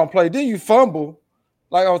call the wrong play, then you fumble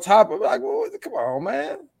like on top of it. Like, well, come on,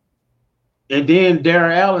 man. And then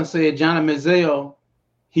Darren Allen said Johnny Manziel,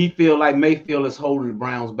 he feel like Mayfield is holding the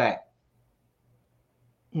Browns back.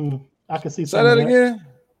 I can see. Say that again.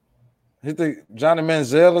 He think Johnny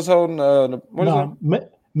Manziel is holding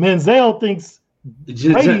Manziel thinks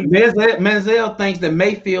Manziel thinks that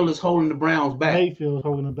Mayfield is holding the Browns back. Mayfield is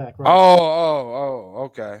holding them back, right? Oh,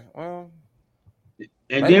 okay. Well,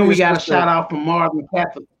 and then we got a shout out from Marvin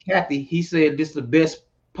Cathy. He said this is the best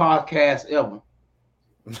podcast ever.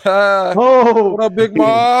 What up, Big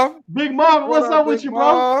Marv? Big Marv, what's up with you,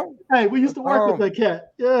 bro? Hey, we used to work with that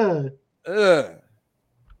cat. Yeah.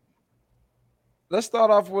 Let's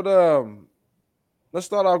start off going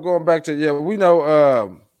back to we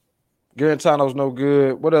know Garantano's no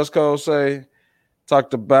good. What else Cole say?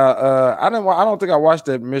 Talked about I don't think I watched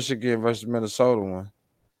that Michigan versus Minnesota one.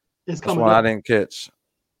 It's coming. I didn't catch.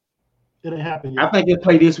 It ain't happened yet. I think they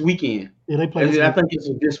play this weekend. Yeah, they play. I think it's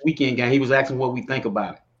this weekend game. He was asking what we think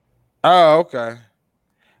about it. Oh, okay.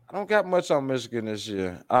 I don't got much on Michigan this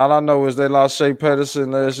year. All I know is they lost Shea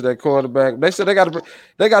Patterson last year, their quarterback. They said they got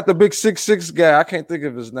the big 6'6" guy. I can't think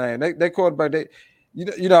of his name. They quarterback.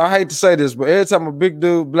 You know, I hate to say this, but every time a big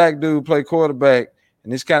dude, black dude, play quarterback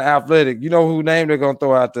and he's kind of athletic, you know who name they're gonna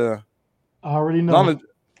throw out there? I already know.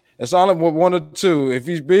 It's only one or two. If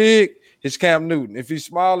he's big, it's Cam Newton. If he's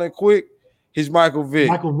small and quick, he's Michael Vick.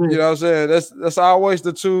 You know what I'm saying? That's always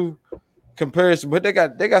the two comparison. But they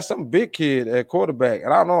got some big kid at quarterback,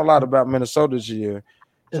 and I don't know a lot about Minnesota this year.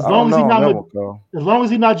 As long as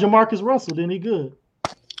he's not Jamarcus Russell, then he good.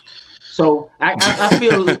 So I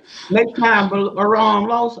feel next time around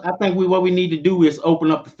Los, I think what we need to do is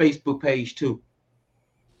open up the Facebook page too.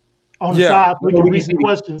 On the side, we can read the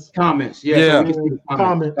questions, comments. So we can see the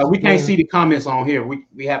comments. We can't see the comments on here.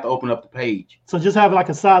 We have to open up the page. So just have like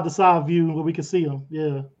a side-to-side view where we can see them.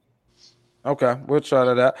 Yeah. Okay, we'll try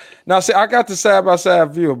that out. Now, see, I got the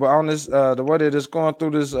side-by-side view, but on this, the way that it's going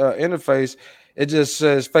through this interface, it just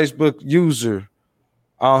says Facebook user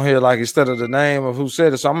on here, like instead of the name of who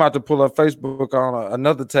said it. So I'm about to pull up Facebook on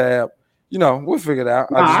another tab. You know, we'll figure it out.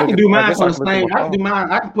 I can do mine on the same. I can do mine.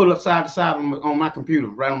 I can pull up side to side on my computer,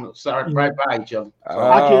 right on the side, right by each other. So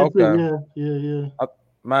I can't see. Yeah.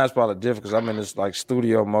 Mine's probably different because I'm in this like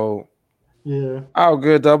studio mode. Yeah. Oh,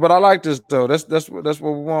 good though. But I like this though. That's what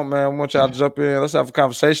we want, man. We want y'all to jump in. Let's have a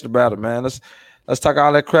conversation about it, man. Let's talk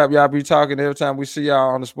all that crap y'all be talking every time we see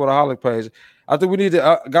y'all on the Sportaholic page. I think we need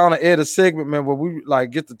to go on and add a segment, man, where we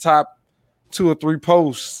like get the top 2 or 3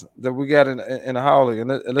 posts that we got in the holic,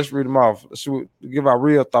 and let's read them off. Let's give our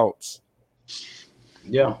real thoughts.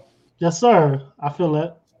 Yeah. Yes, sir. I feel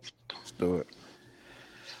that. Let's do it.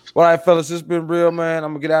 All right, fellas, it's been real, man.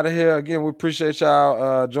 I'm gonna get out of here. Again, we appreciate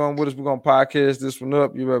y'all joining with us. We're gonna podcast this one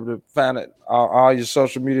up. You'll be able to find it on all your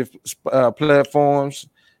social media platforms,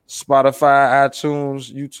 Spotify,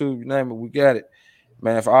 iTunes, YouTube, you name it. We got it.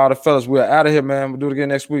 Man, for all the fellas, we're out of here, man. We'll do it again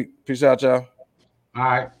next week. Peace out, y'all. All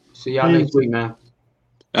right. See y'all next week, man.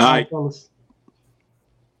 All right. Fellas.